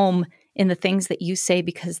a home in the things that you say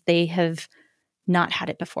because they have not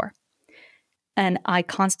had it before. And I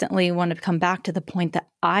constantly want to come back to the point that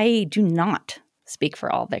I do not speak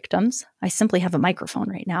for all victims. I simply have a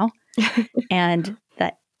microphone right now. And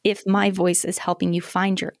that if my voice is helping you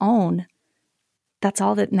find your own, That's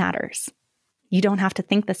all that matters. You don't have to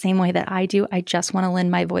think the same way that I do. I just want to lend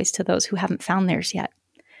my voice to those who haven't found theirs yet.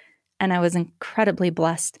 And I was incredibly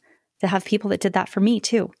blessed to have people that did that for me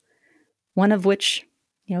too. One of which,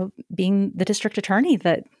 being the district attorney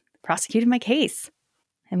that prosecuted my case.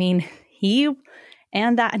 I mean, he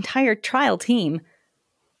and that entire trial team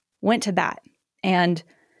went to bat and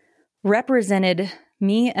represented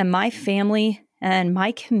me and my family and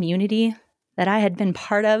my community that I had been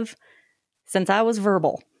part of since I was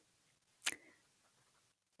verbal.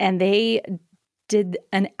 And they did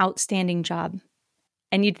an outstanding job.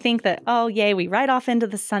 And you'd think that, oh, yay, we ride off into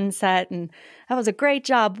the sunset and that was a great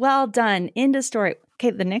job. Well done. End of story. Okay,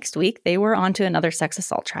 the next week they were on to another sex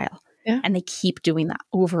assault trial. Yeah. And they keep doing that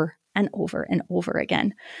over and over and over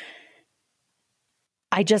again.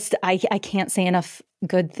 I can't say enough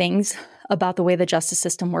good things about the way the justice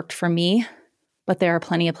system worked for me, but there are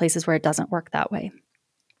plenty of places where it doesn't work that way.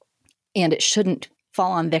 And it shouldn't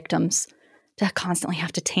fall on victims to constantly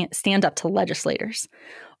have to stand up to legislators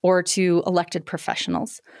or to elected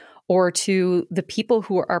professionals or to the people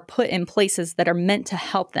who are put in places that are meant to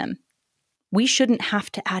help them. We shouldn't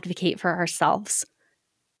have to advocate for ourselves,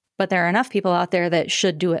 but there are enough people out there that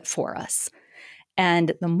should do it for us.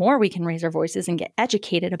 And the more we can raise our voices and get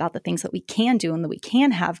educated about the things that we can do and that we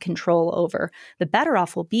can have control over, the better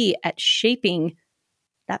off we'll be at shaping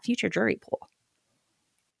that future jury pool,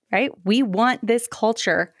 right? We want this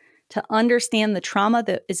culture to understand the trauma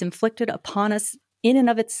that is inflicted upon us in and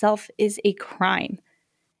of itself is a crime.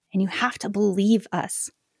 And you have to believe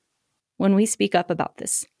us when we speak up about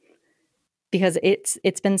this. Because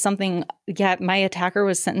it's been something, my attacker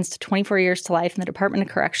was sentenced to 24 years to life in the Department of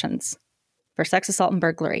Corrections for sex assault and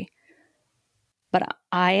burglary. But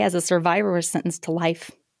I, as a survivor, was sentenced to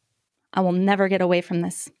life. I will never get away from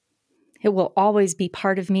this. It will always be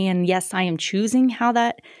part of me. And yes, I am choosing how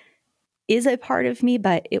that is a part of me,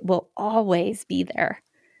 but it will always be there.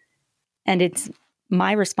 And it's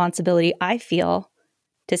my responsibility, I feel,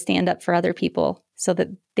 to stand up for other people so that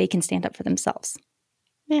they can stand up for themselves.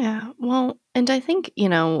 Yeah, well, and I think,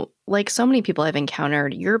 like so many people I've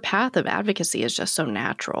encountered, your path of advocacy is just so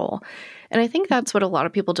natural. And I think that's what a lot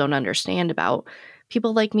of people don't understand about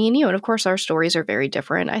people like me and you. And of course, our stories are very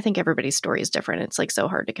different. I think everybody's story is different. It's like so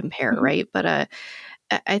hard to compare, right? But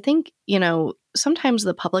I think, sometimes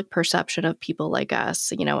the public perception of people like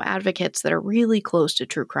us, advocates that are really close to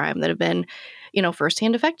true crime, that have been,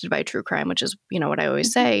 firsthand affected by true crime, which is, what I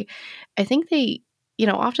always say, I think they,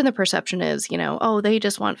 often the perception is, oh, they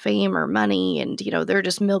just want fame or money and, they're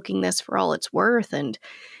just milking this for all it's worth. And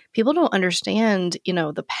people don't understand,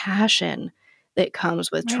 the passion that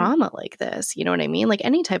comes with trauma like this. You know what I mean? Like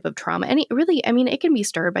any type of trauma, it can be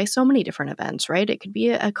stirred by so many different events, right? It could be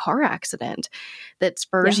a car accident that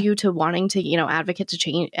spurs you to wanting to, advocate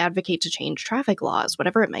to change traffic laws,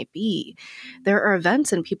 whatever it might be. There are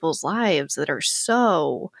events in people's lives that are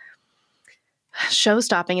so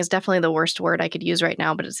show-stopping is definitely the worst word I could use right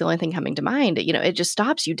now, but it's the only thing coming to mind. It just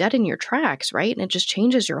stops you dead in your tracks, right? And it just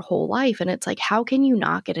changes your whole life. And it's like, how can you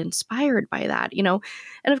not get inspired by that?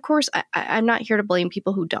 And of course, I'm not here to blame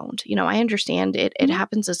people who don't. I understand it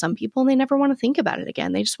happens to some people and they never want to think about it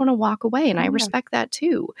again. They just want to walk away. And I respect that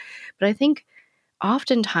too. But I think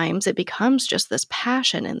oftentimes it becomes just this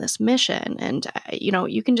passion and this mission. And,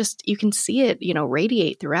 you can see it,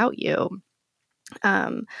 radiate throughout you.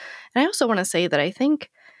 And I also want to say that I think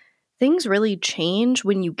things really change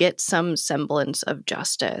when you get some semblance of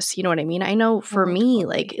justice. You know what I mean? I know for me,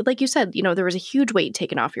 totally. like you said, there was a huge weight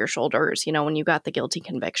taken off your shoulders, when you got the guilty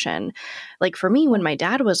conviction. Like for me, when my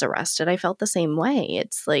dad was arrested, I felt the same way.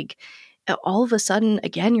 It's like all of a sudden,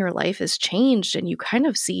 again, your life has changed and you kind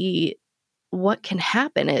of see what can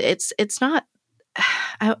happen. It's not,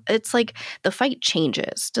 it's like the fight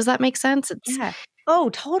changes. Does that make sense? Yeah. Oh,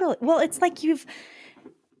 totally. Well, it's like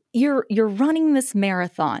you're running this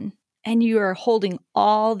marathon and you are holding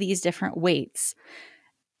all these different weights.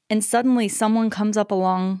 And suddenly someone comes up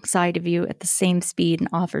alongside of you at the same speed and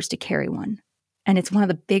offers to carry one. And it's one of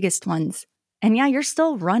the biggest ones. And yeah, you're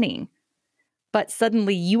still running. But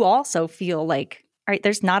suddenly you also feel like, all right,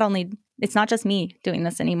 it's not just me doing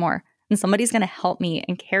this anymore. And somebody's going to help me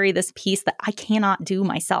and carry this piece that I cannot do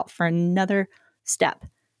myself for another step.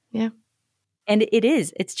 Yeah. And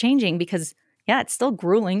it's changing because, it's still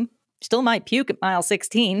grueling. Still might puke at mile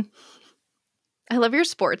 16. I love your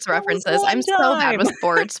sports references. I'm so bad with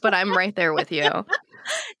sports, but I'm right there with you. No,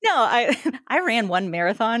 I ran one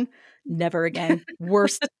marathon. Never again.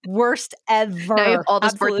 Worst ever. Now you have all the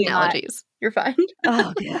sports analogies. You're fine.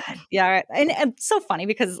 Oh, God. Yeah. And it's so funny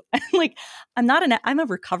because I'm a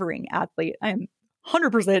recovering athlete. I'm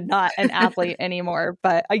 100% not an athlete anymore,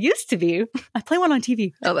 but I used to be. I play one on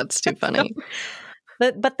TV. Oh, that's too funny.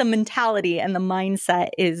 But the mentality and the mindset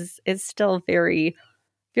is still very,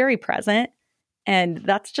 very present. And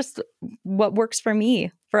that's just what works for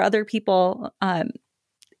me. For other people,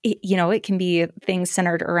 it can be things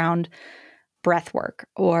centered around breath work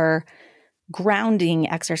or grounding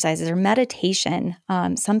exercises or meditation.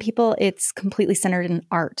 Some people, it's completely centered in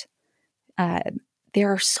art.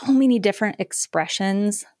 There are so many different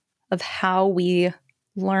expressions of how we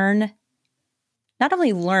learn, not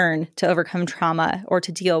only learn to overcome trauma or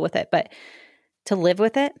to deal with it, but to live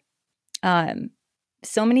with it.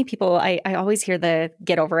 So many people, I always hear the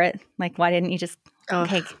get over it. Like, why didn't you just,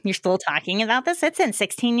 okay, you're still talking about this? It's been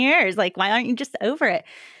 16 years. Like, why aren't you just over it?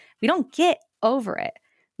 We don't get over it.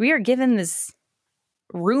 We are given this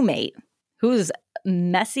roommate who's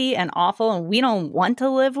messy and awful and we don't want to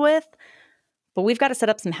live with, but we've got to set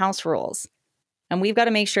up some house rules and we've got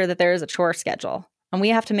to make sure that there is a chore schedule and we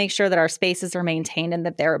have to make sure that our spaces are maintained and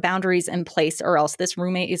that there are boundaries in place, or else this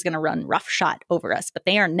roommate is going to run roughshod over us, but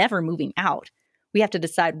they are never moving out. We have to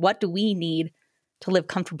decide, what do we need to live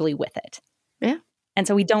comfortably with it? Yeah. And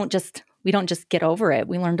so we don't just get over it.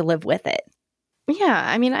 We learn to live with it. Yeah,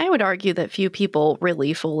 I mean, I would argue that few people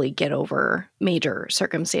really fully get over major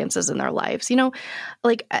circumstances in their lives,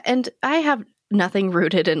 and I have nothing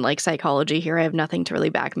rooted in like psychology here. I have nothing to really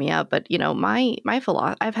back me up. But, my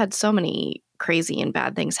philosophy, I've had so many crazy and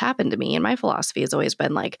bad things happen to me. And my philosophy has always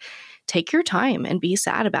been like, take your time and be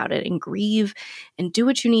sad about it and grieve and do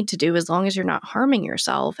what you need to do as long as you're not harming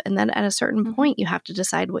yourself. And then at a certain point, you have to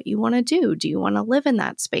decide what you want to do. Do you want to live in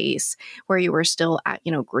that space where you are still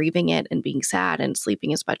grieving it and being sad and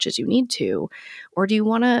sleeping as much as you need to? Or do you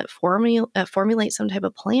want to formulate some type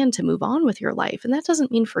of plan to move on with your life? And that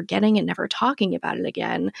doesn't mean forgetting and never talking about it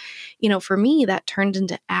again. For me, that turned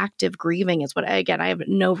into active grieving is what, again, I have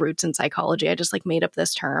no roots in psychology. I just made up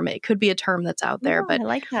this term. It could be a term that's out there, but I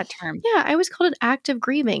like that term. Yeah, I always called it active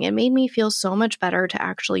grieving. It made me feel so much better to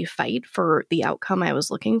actually fight for the outcome I was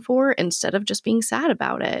looking for instead of just being sad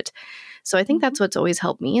about it. So I think that's what's always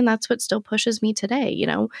helped me, and that's what still pushes me today.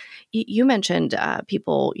 You mentioned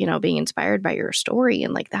people, being inspired by your story,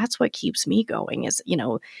 and that's what keeps me going is,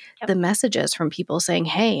 the messages from people saying,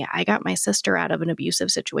 hey, I got my sister out of an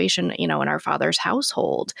abusive situation, in our father's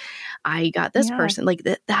household. I got this person,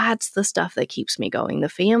 that's the stuff that keeps me going. The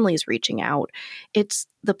families reaching out. It's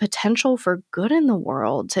the potential for good in the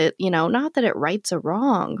world to, not that it rights a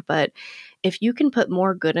wrong, but if you can put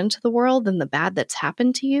more good into the world than the bad that's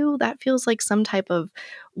happened to you, that feels like some type of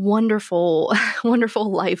wonderful,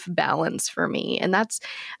 wonderful life balance for me. And that's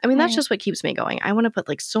just what keeps me going. I want to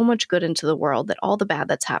put so much good into the world that all the bad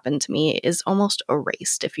that's happened to me is almost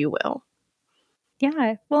erased, if you will.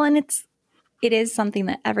 Yeah. Well, and it is something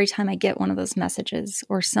that every time I get one of those messages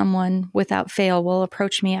or someone without fail will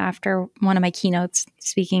approach me after one of my keynotes,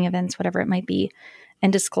 speaking events, whatever it might be,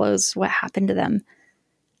 and disclose what happened to them.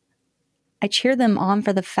 I cheer them on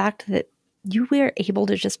for the fact that you were able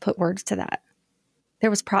to just put words to that. There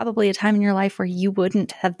was probably a time in your life where you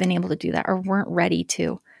wouldn't have been able to do that or weren't ready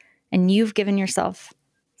to. And you've given yourself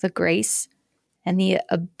the grace and the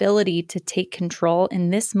ability to take control in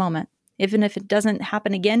this moment. Even if it doesn't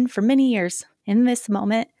happen again for many years, in this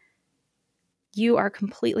moment, you are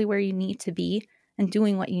completely where you need to be and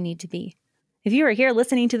doing what you need to be. If you are here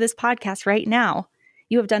listening to this podcast right now,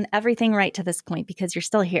 you have done everything right to this point because you're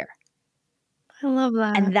still here. I love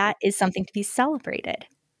that. And that is something to be celebrated.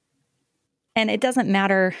 And it doesn't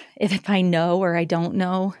matter if I know or I don't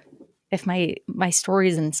know, if my story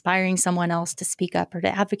is inspiring someone else to speak up or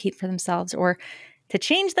to advocate for themselves or to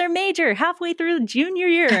change their major halfway through the junior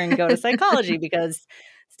year and go to psychology because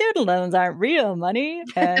student loans aren't real money.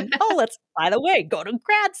 And, let's, by the way, go to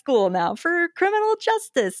grad school now for criminal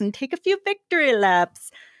justice and take a few victory laps.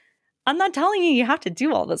 I'm not telling you have to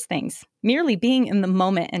do all those things. Merely being in the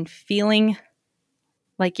moment and feeling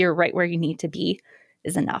like you're right where you need to be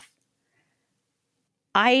is enough.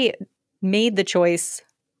 I made the choice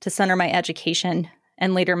to center my education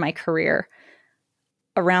and later my career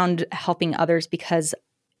around helping others because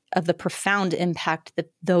of the profound impact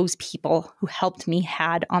that those people who helped me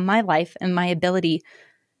had on my life and my ability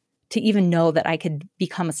to even know that I could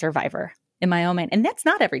become a survivor in my own mind. And that's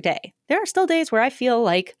not every day. There are still days where I feel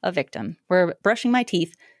like a victim, where brushing my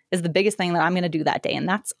teeth is the biggest thing that I'm going to do that day. And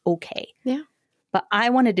that's okay. Yeah. But I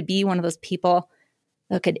wanted to be one of those people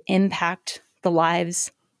that could impact the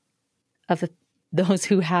lives of those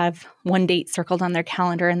who have one date circled on their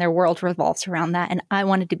calendar and their world revolves around that. And I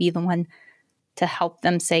wanted to be the one to help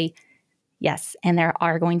them say, yes, and there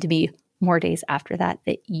are going to be more days after that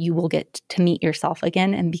you will get to meet yourself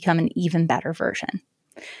again and become an even better version.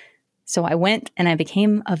 So I went and I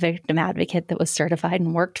became a victim advocate that was certified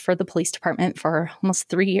and worked for the police department for almost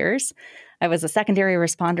 3 years. I was a secondary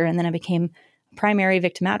responder, and then I became a primary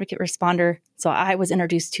victim advocate responder. So I was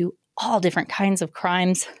introduced to all different kinds of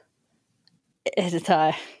crimes.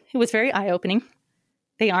 It was very eye-opening.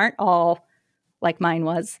 They aren't all like mine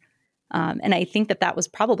was. And I think that was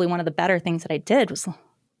probably one of the better things that I did, was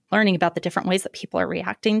learning about the different ways that people are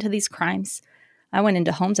reacting to these crimes. I went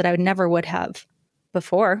into homes that I never would have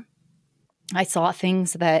before. I saw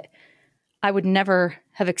things that I would never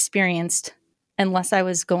have experienced unless I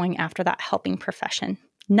was going after that helping profession.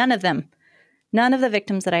 None of the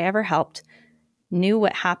victims that I ever helped knew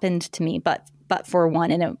what happened to me, but for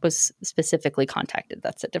one, and it was specifically contacted.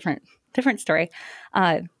 That's a different story.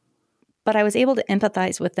 But I was able to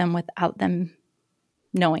empathize with them without them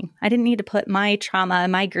knowing. I didn't need to put my trauma,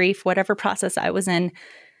 my grief, whatever process I was in,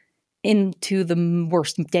 into the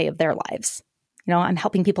worst day of their lives. I'm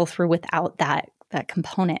helping people through without that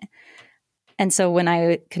component. And so when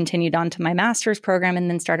I continued on to my master's program and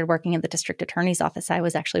then started working at the district attorney's office, I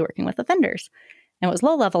was actually working with offenders. And it was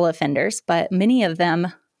low-level offenders, but many of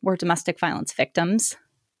them were domestic violence victims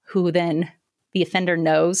who then the offender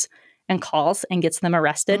knows and calls and gets them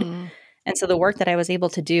arrested. And so the work that I was able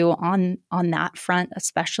to do on that front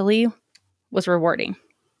especially was rewarding.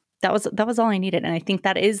 That was all I needed. And I think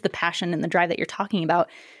that is the passion and the drive that you're talking about.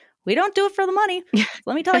 We don't do it for the money.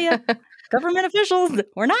 Let me tell you, government officials,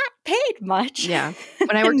 we're not paid much. Yeah.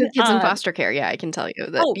 When I worked with kids in foster care, I can tell you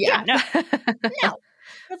that. Oh, yeah. No.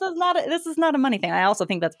 This is not a money thing. I also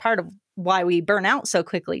think that's part of why we burn out so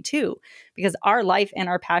quickly too, because our life and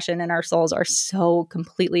our passion and our souls are so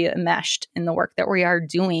completely enmeshed in the work that we are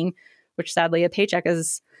doing, which sadly a paycheck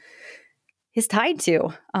is tied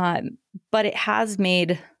to. But it has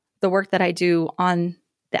made the work that I do on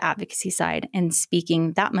the advocacy side and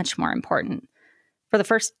speaking that much more important. For the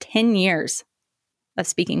first 10 years of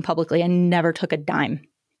speaking publicly, I never took a dime,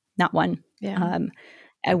 not one. Yeah.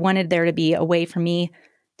 I wanted there to be a way for me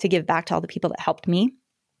to give back to all the people that helped me.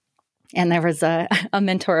 And there was a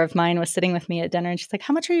mentor of mine was sitting with me at dinner, and she's like,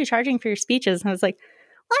 "How much are you charging for your speeches?" And I was like,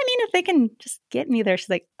 "Well, I mean, if they can just get me there." She's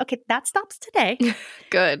like, "Okay, that stops today."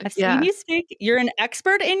 Good. I've seen you speak. You're an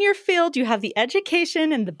expert in your field. You have the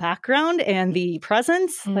education and the background and the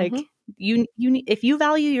presence. Mm-hmm. Like you if you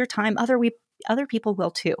value your time, other people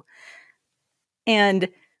will too. And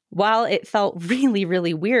while it felt really,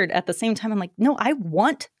 really weird, at the same time, I'm like, no, I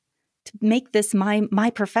want to make this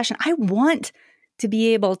my profession. I want to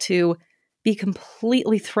be able to be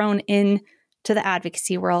completely thrown into the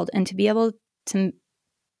advocacy world and to be able to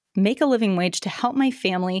make a living wage, to help my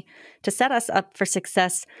family, to set us up for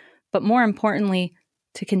success, but more importantly,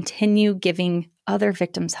 to continue giving other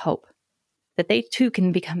victims hope that they too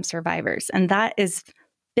can become survivors. And that has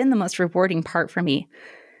been the most rewarding part for me.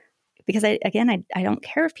 Because I don't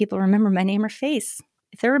care if people remember my name or face.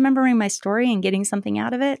 If they're remembering my story and getting something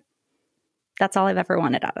out of it, that's all I've ever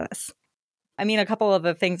wanted out of this. I mean, a couple of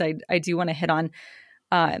the things I do want to hit on.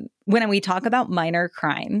 When we talk about minor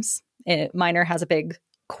crimes, minor has a big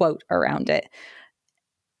quote around it.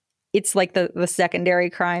 It's like the secondary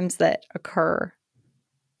crimes that occur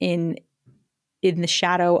in the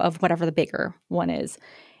shadow of whatever the bigger one is.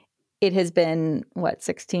 It has been,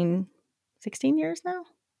 16 years now?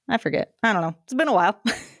 I forget. I don't know. It's been a while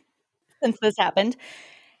since this happened.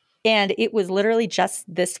 And it was literally just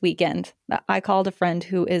this weekend that I called a friend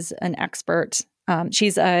who is an expert.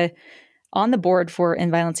 She's on the board for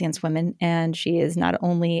End Violence Against Women, and she is not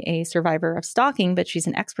only a survivor of stalking, but she's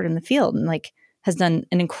an expert in the field and has done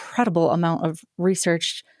an incredible amount of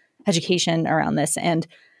research, education around this. And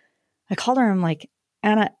I called her and I'm like,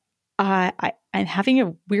 "Anna, I'm having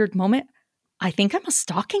a weird moment. I think I'm a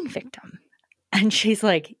stalking victim." And she's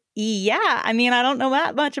like, "Yeah, I mean, I don't know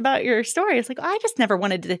that much about your story." It's like, I just never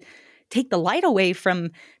wanted to take the light away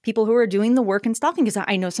from people who are doing the work in stalking, because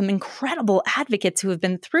I know some incredible advocates who have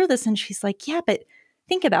been through this. And she's like, "Yeah, but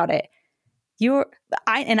think about it.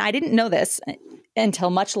 I didn't know this until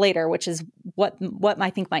much later, which is what I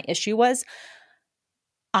think my issue was.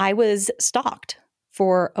 I was stalked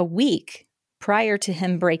for a week prior to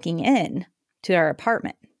him breaking in to our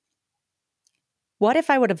apartment. What if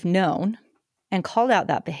I would have known and called out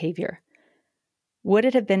that behavior? Would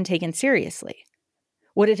it have been taken seriously?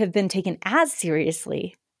 Would it have been taken as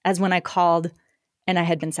seriously as when I called and I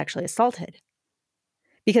had been sexually assaulted?"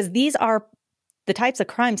 Because these are the types of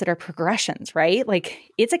crimes that are progressions, right? Like,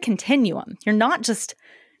 it's a continuum. You're not just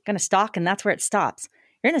going to stalk and that's where it stops.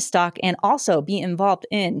 You're going to stalk and also be involved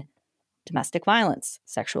in domestic violence,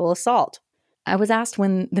 sexual assault, I was asked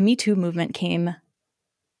when the Me Too movement came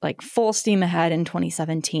like full steam ahead in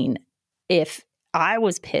 2017, if I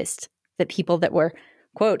was pissed that people that were,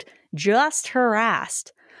 quote, just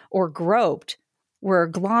harassed or groped were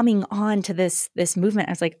glomming on to this movement.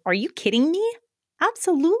 I was like, are you kidding me?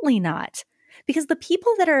 Absolutely not. Because the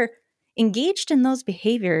people that are engaged in those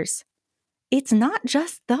behaviors, it's not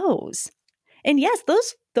just those. And yes,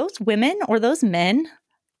 those women or those men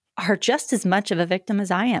are just as much of a victim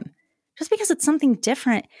as I am. Just because it's something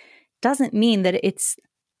different doesn't mean that it's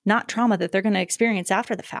not trauma that they're going to experience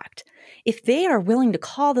after the fact. If they are willing to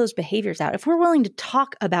call those behaviors out, if we're willing to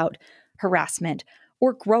talk about harassment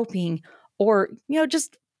or groping or,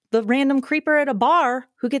 just the random creeper at a bar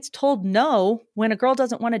who gets told no when a girl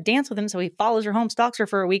doesn't want to dance with him, so he follows her home, stalks her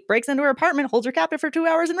for a week, breaks into her apartment, holds her captive for 2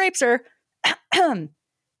 hours, and rapes her.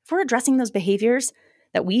 If we're addressing those behaviors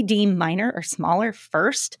that we deem minor or smaller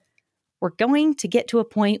first, we're going to get to a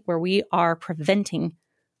point where we are preventing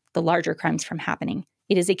the larger crimes from happening.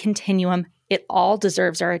 It is a continuum. It all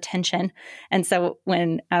deserves our attention. And so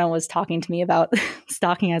when Anna was talking to me about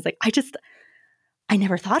stalking, I was like, I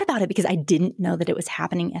never thought about it because I didn't know that it was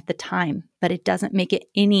happening at the time, but it doesn't make it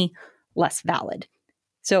any less valid.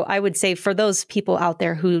 So I would say for those people out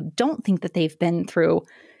there who don't think that they've been through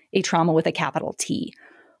a trauma with a capital T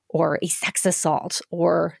or a sex assault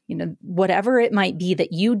or, whatever it might be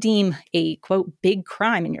that you deem a, quote, big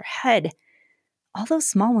crime in your head, all those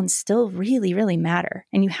small ones still really, really matter.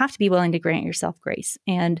 And you have to be willing to grant yourself grace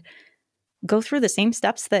and go through the same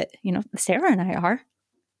steps that, Sarah and I are,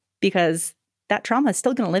 because that trauma is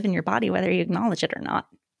still going to live in your body, whether you acknowledge it or not.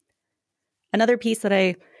 Another piece that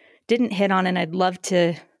I didn't hit on and I'd love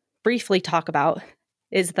to briefly talk about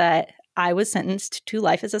is that I was sentenced to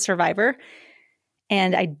life as a survivor.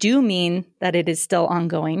 And I do mean that it is still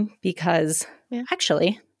ongoing because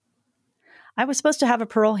actually, I was supposed to have a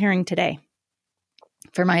parole hearing today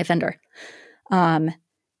for my offender.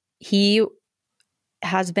 He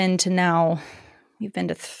has been to now, we've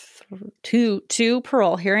been to two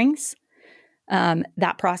parole hearings.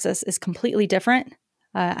 That process is completely different.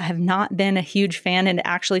 I have not been a huge fan, and it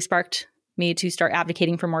actually sparked me to start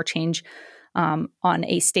advocating for more change on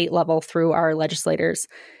a state level through our legislators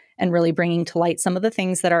and really bringing to light some of the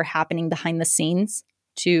things that are happening behind the scenes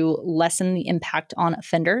to lessen the impact on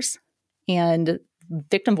offenders. And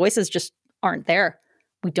victim voices just aren't there.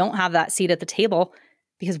 We don't have that seat at the table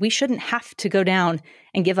because we shouldn't have to go down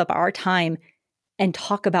and give up our time and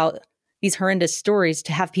talk about these horrendous stories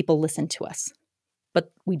to have people listen to us.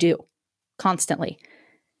 But we do constantly,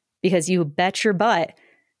 because you bet your butt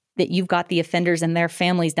that you've got the offenders and their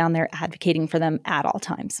families down there advocating for them at all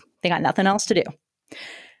times. They got nothing else to do.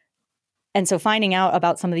 And so finding out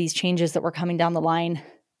about some of these changes that were coming down the line,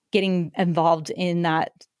 getting involved in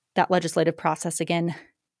that legislative process again,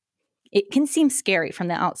 it can seem scary from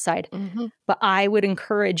the outside. Mm-hmm. But I would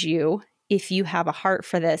encourage you, if you have a heart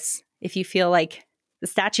for this, if you feel like the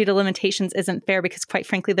statute of limitations isn't fair, because quite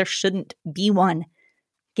frankly, there shouldn't be one,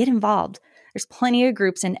 get involved. There's plenty of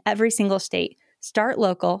groups in every single state. Start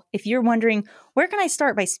local. If you're wondering, where can I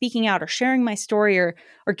start by speaking out or sharing my story or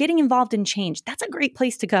getting involved in change? That's a great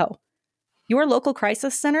place to go. Your local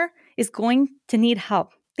crisis center is going to need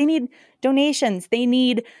help. They need donations. They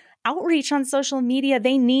need outreach on social media.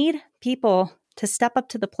 They need people to step up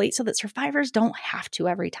to the plate so that survivors don't have to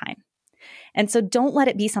every time. And so don't let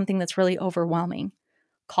it be something that's really overwhelming.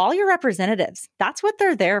 Call your representatives. That's what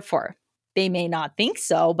they're there for. They may not think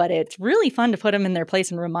so, but it's really fun to put them in their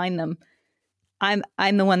place and remind them,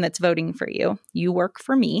 I'm the one that's voting for you. You work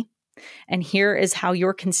for me. And here is how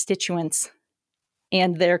your constituents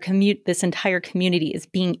and this entire community is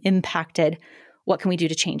being impacted. What can we do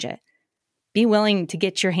to change it? Be willing to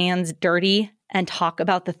get your hands dirty and talk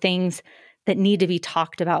about the things that need to be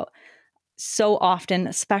talked about. So often,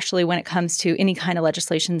 especially when it comes to any kind of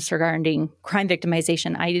legislation surrounding crime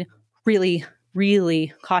victimization, I really,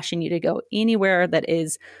 really caution you to go anywhere that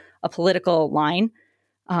is a political line.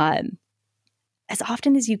 As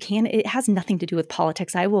often as you can. It has nothing to do with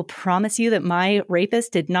politics. I will promise you that my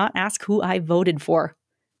rapist did not ask who I voted for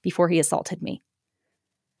before he assaulted me.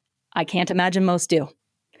 I can't imagine most do.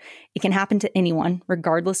 It can happen to anyone,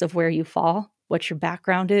 regardless of where you fall, what your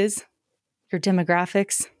background is, your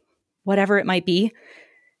demographics, whatever it might be.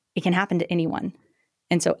 It can happen to anyone.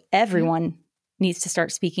 And so everyone needs to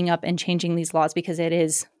start speaking up and changing these laws, because it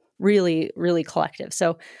is really, really collective.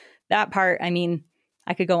 So that part,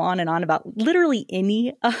 I could go on and on about literally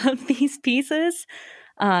any of these pieces.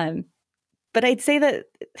 But I'd say that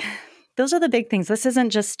those are the big things. This isn't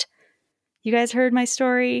just, you guys heard my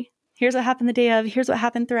story. Here's what happened the day of. Here's what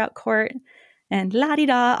happened throughout court. And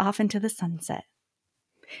la-di-da, off into the sunset.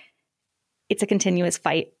 it's a continuous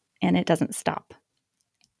fight and it doesn't stop.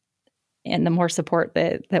 And the more support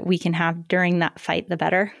that we can have during that fight, the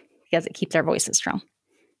better, because it keeps our voices strong.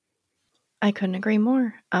 I couldn't agree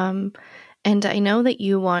more. And I know that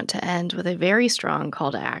you want to end with a very strong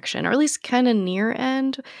call to action, or at least kind of near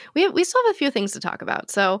end. We still have a few things to talk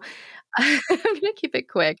about, so I'm going to keep it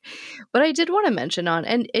quick. But I did want to mention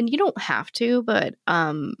and you don't have to, but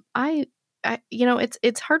I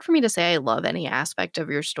it's hard for me to say I love any aspect of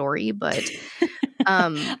your story, but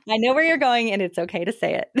I know where you're going, and it's okay to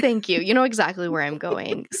say it. Thank you. You know exactly where I'm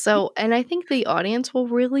going. So, and I think the audience will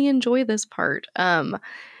really enjoy this part.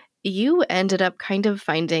 You ended up kind of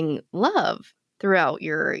finding love throughout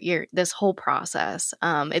your this whole process.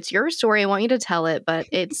 It's your story. I want you to tell it, but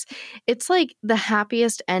it's like the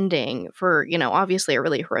happiest ending for, obviously a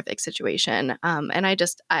really horrific situation. And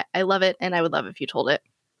I love it, and I would love if you told it.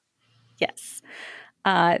 Yes.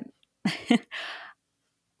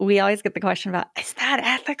 We always get the question about, is that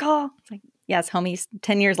ethical? It's like, yes, homies,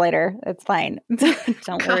 10 years later, it's fine.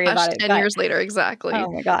 Don't worry about it. 10 years later, exactly.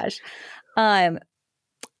 Oh my gosh.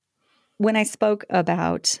 When I spoke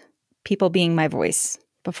about people being my voice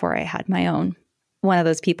before I had my own, one of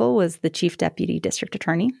those people was the Chief Deputy District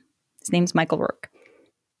Attorney. His name's Michael Rourke.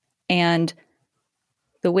 And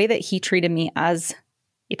the way that he treated me as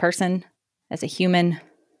a person, as a human,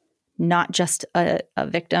 not just a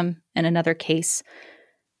victim in another case,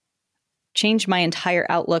 changed my entire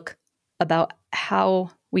outlook about how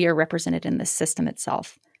we are represented in this system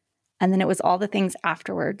itself. And then it was all the things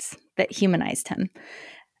afterwards that humanized him.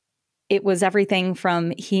 It was everything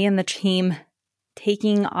from he and the team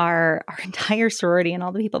taking our entire sorority and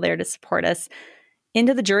all the people there to support us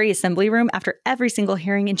into the jury assembly room after every single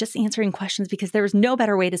hearing and just answering questions, because there was no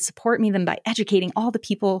better way to support me than by educating all the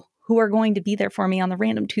people who are going to be there for me on the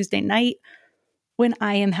random Tuesday night when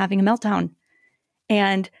I am having a meltdown.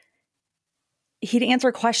 And he'd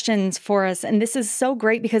answer questions for us. And this is so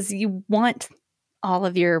great because you want all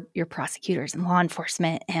of your prosecutors and law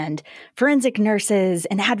enforcement and forensic nurses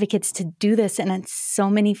and advocates to do this. And so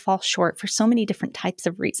many fall short for so many different types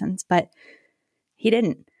of reasons, but he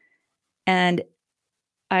didn't. And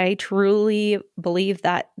I truly believe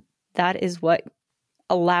that that is what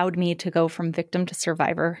allowed me to go from victim to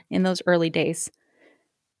survivor in those early days.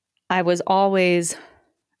 I was always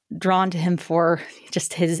drawn to him for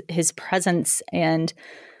just his presence and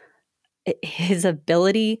his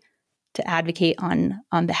ability to advocate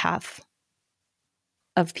on behalf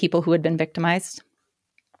of people who had been victimized.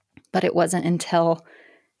 But it wasn't until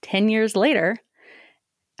 10 years later,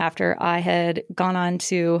 after I had gone on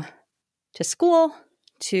to school,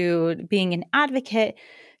 to being an advocate,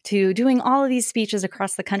 to doing all of these speeches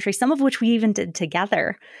across the country, some of which we even did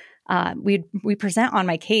together. We present on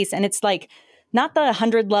my case, and it's like not the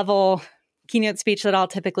 100-level keynote speech that I'll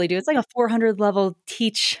typically do. It's like a 400-level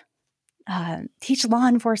teach law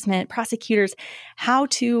enforcement, prosecutors, how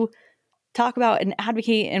to talk about and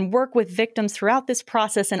advocate and work with victims throughout this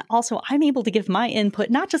process. And also I'm able to give my input,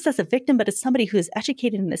 not just as a victim, but as somebody who is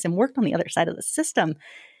educated in this and worked on the other side of the system.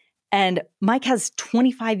 And Mike has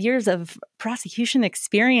 25 years of prosecution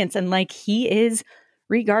experience, and he is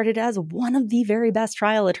regarded as one of the very best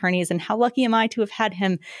trial attorneys. And how lucky am I to have had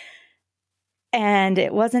him? And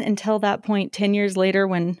it wasn't until that point, 10 years later,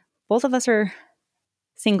 when both of us are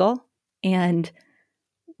single and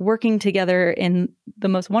working together in the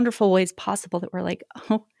most wonderful ways possible, that we're like,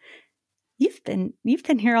 oh, you've been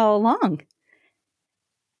here all along.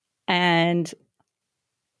 And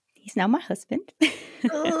he's now my husband.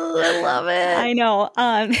 Oh, I love it. I know.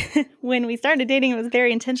 When we started dating, it was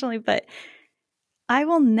very intentionally, but I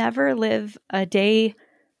will never live a day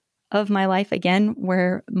of my life again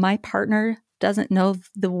where my partner doesn't know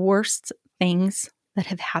the worst things that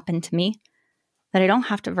have happened to me, that I don't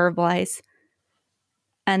have to verbalize,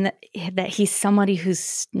 and that he's somebody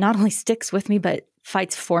who's not only sticks with me, but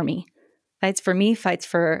fights for me, fights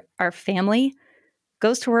for our family,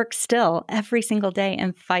 goes to work still every single day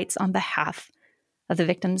and fights on behalf of the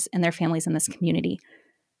victims and their families in this community.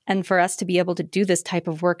 And for us to be able to do this type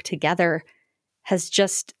of work together has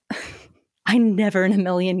just, I never in a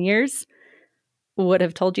million years would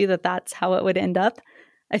have told you that that's how it would end up.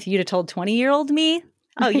 If you'd have told 20-year-old me,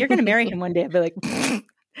 oh, you're going to marry him one day, I'd be like,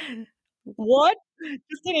 what?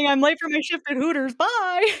 Just kidding. I'm late for my shift at Hooters.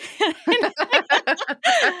 Bye.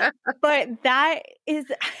 But that is,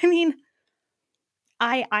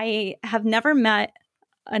 I have never met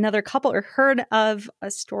another couple or heard of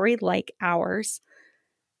a story like ours.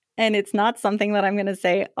 And it's not something that I'm going to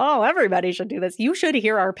say, oh, everybody should do this. You should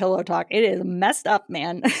hear our pillow talk. It is messed up,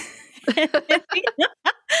 man.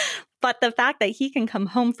 But the fact that he can come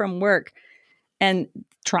home from work and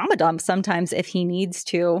trauma dump sometimes if he needs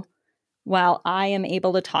to, while I am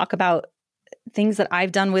able to talk about things that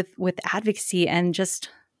I've done with advocacy. And just,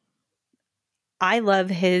 I love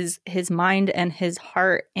his mind and his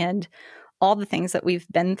heart and all the things that we've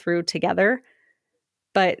been through together.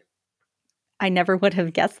 But I never would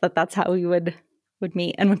have guessed that that's how we would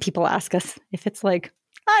meet. And when people ask us if it's like,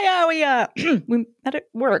 oh yeah, we met at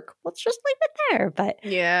work, let's just leave it there. But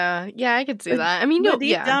yeah, I could see that. I mean,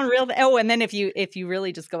 deep down, real. Oh, and then if you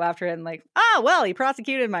really just go after it and like, well, he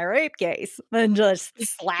prosecuted my rape case, then just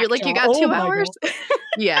slap. You're like, you got 2 hours.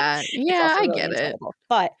 Yeah, I really get it.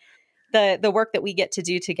 But the work that we get to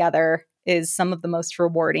do together is some of the most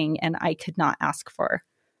rewarding, and I could not ask for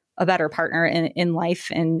a better partner in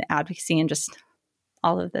life and advocacy and just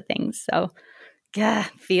all of the things. So, yeah,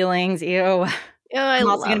 feelings, ew. I'm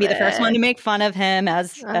also going to be the first one to make fun of him,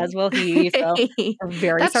 as will he. So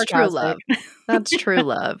very That's sarcastic. true love. That's true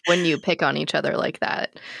love when you pick on each other like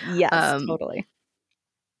that. Yes, totally.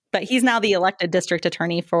 But he's now the elected district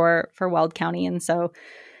attorney for Weld County, and so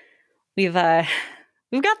we've got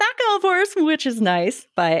that going for us, which is nice.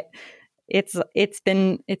 But it's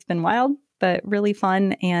been wild, but really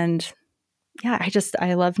fun. And yeah,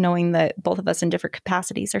 I love knowing that both of us in different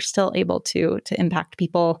capacities are still able to impact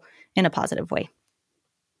people in a positive way.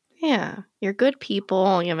 Yeah, you're good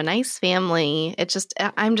people. You have a nice family. It's just,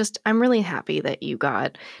 I'm really happy that you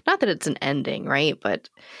got, not that it's an ending, right? But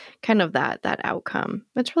kind of that outcome.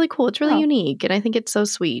 It's really cool. It's really unique. And I think it's so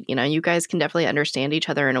sweet. You know, you guys can definitely understand each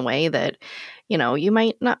other in a way that, you know, you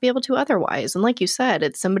might not be able to otherwise. And like you said,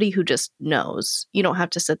 it's somebody who just knows. You don't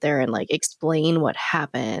have to sit there and like explain what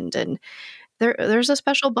happened. And there's a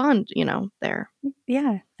special bond, you know, there.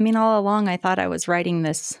 Yeah. I mean, all along, I thought I was writing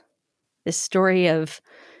this story of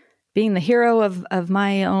being the hero of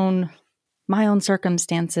my own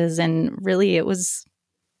circumstances, and really it was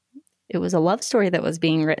a love story that was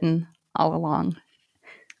being written all along.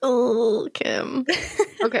 Oh, Kim.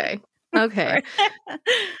 Okay.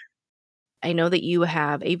 I know that you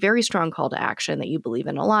have a very strong call to action that you believe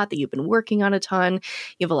in a lot, that you've been working on a ton.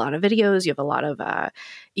 You have a lot of videos. You have a lot of, I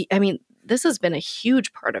mean, this has been a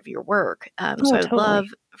huge part of your work. So I'd love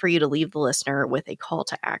for you to leave the listener with a call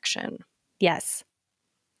to action. Yes.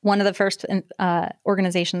 One of the first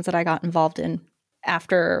organizations that I got involved in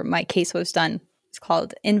after my case was done is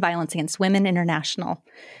called In Violence Against Women International.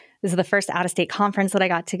 This is the first out-of-state conference that I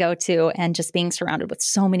got to go to, and just being surrounded with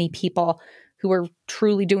so many people who were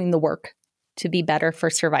truly doing the work to be better for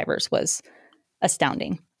survivors was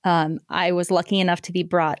astounding. I was lucky enough to be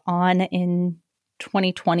brought on in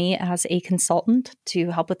 2020 as a consultant to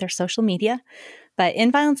help with their social media. But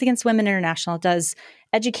In Violence Against Women International does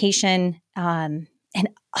education and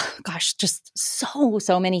just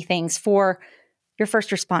so many things for your first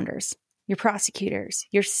responders, your prosecutors,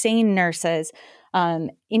 your SANE nurses,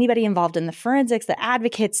 anybody involved in the forensics, the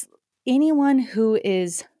advocates, anyone who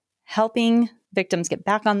is helping victims get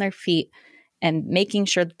back on their feet and making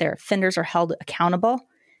sure that their offenders are held accountable.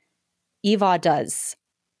 EVA does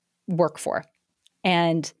work for.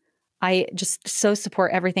 And I just so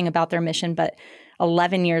support everything about their mission. But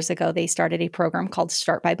 11 years ago, they started a program called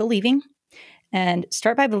Start by Believing. And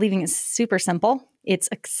Start by Believing is super simple. It's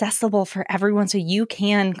accessible for everyone. So you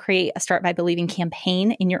can create a Start by Believing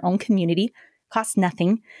campaign in your own community, costs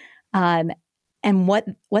nothing. And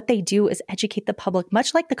what they do is educate the public,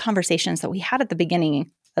 much like the conversations that we had at the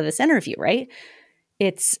beginning of this interview, right?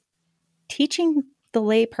 It's teaching the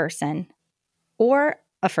layperson or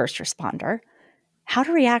a first responder how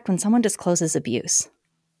to react when someone discloses abuse.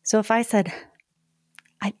 So if I said,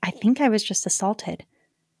 I think I was just assaulted,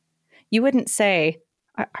 you wouldn't say,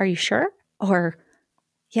 "Are you sure?" Or,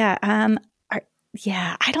 "Yeah, I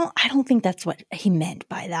don't think that's what he meant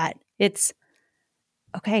by that." It's,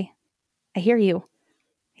 "Okay, I hear you.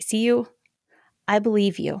 I see you. I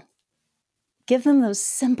believe you." Give them those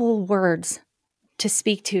simple words to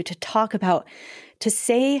speak to talk about. To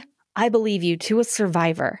say, "I believe you" to a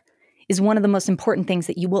survivor is one of the most important things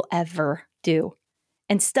that you will ever do.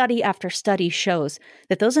 And study after study shows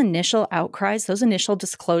that those initial outcries, those initial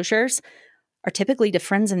disclosures are typically to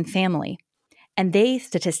friends and family. And they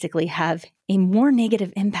statistically have a more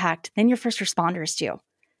negative impact than your first responders do.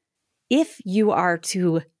 If you are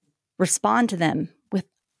to respond to them with,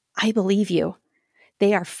 "I believe you,"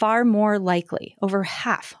 they are far more likely, over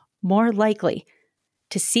half more likely,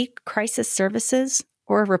 to seek crisis services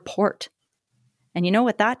or a report. And you know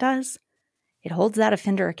what that does? It holds that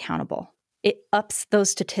offender accountable. It ups those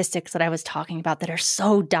statistics that I was talking about that are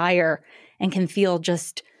so dire and can feel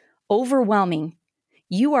just overwhelming.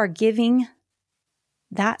 You are giving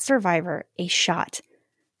that survivor a shot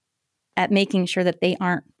at making sure that they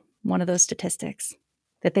aren't one of those statistics.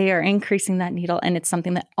 that they are increasing that needle, and it's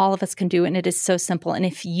something that all of us can do, and it is so simple. And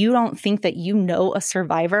if you don't think that you know a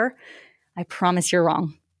survivor, I promise you're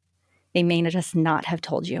wrong. They may just not have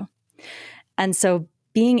told you. And so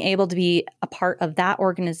being able to be a part of that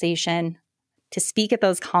organization, to speak at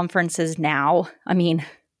those conferences now, I mean,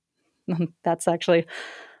 that's actually,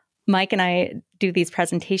 Mike and I do these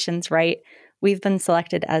presentations, right? We've been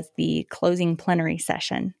selected as the closing plenary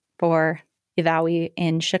session for EVAWI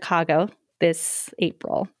in Chicago this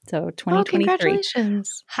April. So 2023. Oh,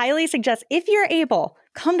 congratulations. Highly suggest, if you're able,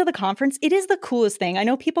 come to the conference. It is the coolest thing. I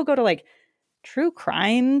know people go to like true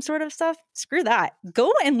crime sort of stuff. Screw that.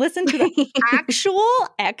 Go and listen to the actual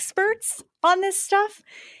experts on this stuff.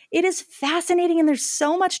 It is fascinating, and there's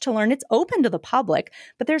so much to learn. It's open to the public,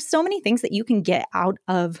 but there's so many things that you can get out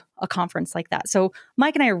of a conference like that. So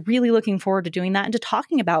Mike and I are really looking forward to doing that and to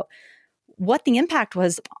talking about what the impact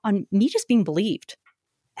was on me just being believed.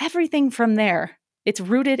 Everything from there, it's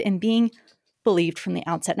rooted in being believed from the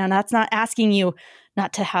outset. Now, that's not asking you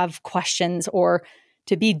not to have questions or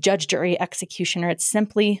to be judge, jury, executioner. It's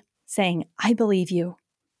simply saying, I believe you.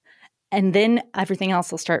 And then everything else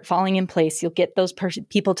will start falling in place. You'll get those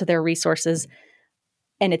people to their resources.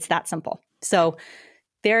 And it's that simple. So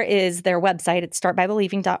there is their website. It's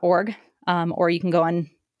startbybelieving.org. Or you can go on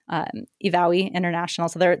EVAWI International.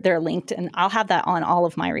 So they're linked. And I'll have that on all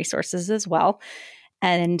of my resources as well.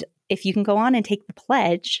 And if you can go on and take the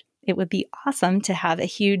pledge, it would be awesome to have a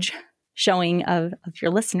huge showing of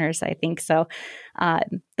your listeners, I think. So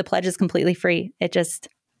the pledge is completely free.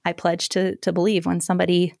 I pledge to believe when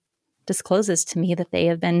somebody discloses to me that they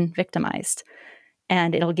have been victimized.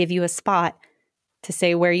 And it'll give you a spot to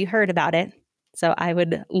say where you heard about it. So I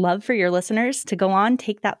would love for your listeners to go on,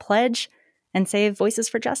 take that pledge, and say Voices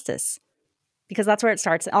for Justice. Because that's where it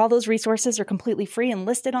starts. All those resources are completely free and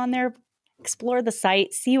listed on there. Explore the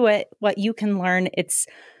site, see what you can learn. It's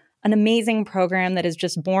an amazing program that is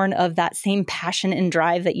just born of that same passion and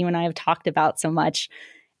drive that you and I have talked about so much.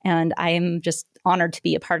 And I am just honored to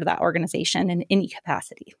be a part of that organization in any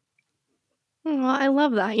capacity. Well, I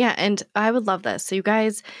love that. Yeah. And I would love this. So you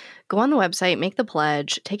guys go on the website, make the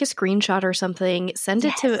pledge, take a screenshot or something, send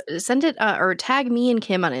it or tag me and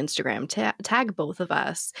Kim on Instagram, tag both of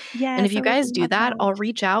us. Yes, and if you guys do that, I'll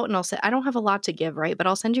reach out and I'll say, I don't have a lot to give, right? But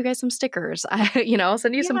I'll send you guys some stickers. I'll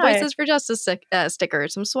send you some Voices for Justice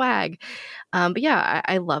stickers, some swag. But yeah,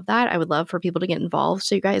 I love that. I would love for people to get involved.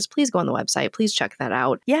 So you guys, please go on the website. Please check that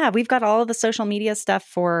out. Yeah, we've got all of the social media stuff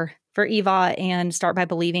for EVA and Start by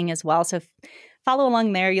Believing as well. So follow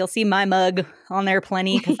along there. You'll see my mug on there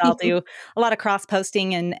plenty because I'll do a lot of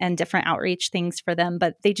cross-posting and different outreach things for them.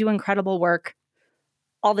 But they do incredible work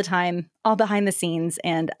all the time, all behind the scenes.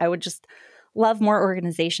 And I would just love more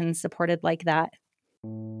organizations supported like that.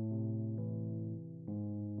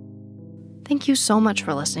 Thank you so much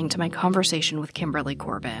for listening to my conversation with Kimberly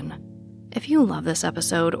Corban. If you love this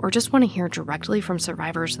episode or just want to hear directly from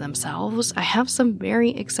survivors themselves, I have some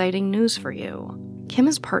very exciting news for you. Kim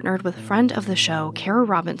has partnered with friend of the show, Kara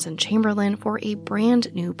Robinson Chamberlain, for a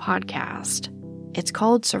brand new podcast. It's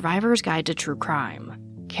called Survivor's Guide to True Crime.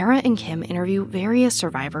 Kara and Kim interview various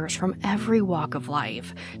survivors from every walk of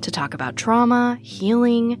life to talk about trauma,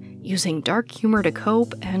 healing, using dark humor to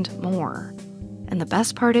cope, and more. And the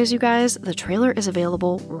best part is, you guys, the trailer is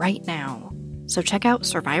available right now. So check out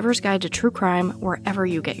Survivor's Guide to True Crime wherever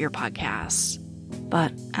you get your podcasts.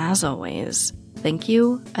 But as always, thank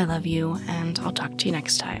you, I love you, and I'll talk to you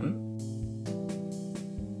next time.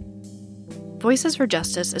 Voices for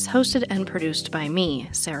Justice is hosted and produced by me,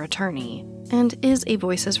 Sarah Turney, and is a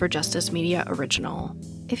Voices for Justice Media original.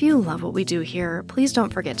 If you love what we do here, please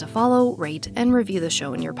don't forget to follow, rate, and review the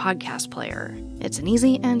show in your podcast player. It's an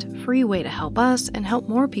easy and free way to help us and help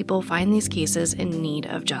more people find these cases in need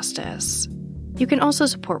of justice. You can also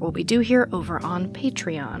support what we do here over on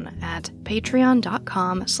Patreon at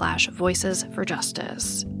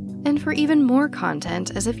patreon.com/voicesforjustice. And for even more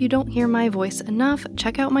content, as if you don't hear my voice enough,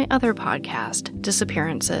 check out my other podcast,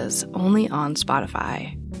 Disappearances, only on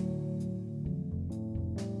Spotify.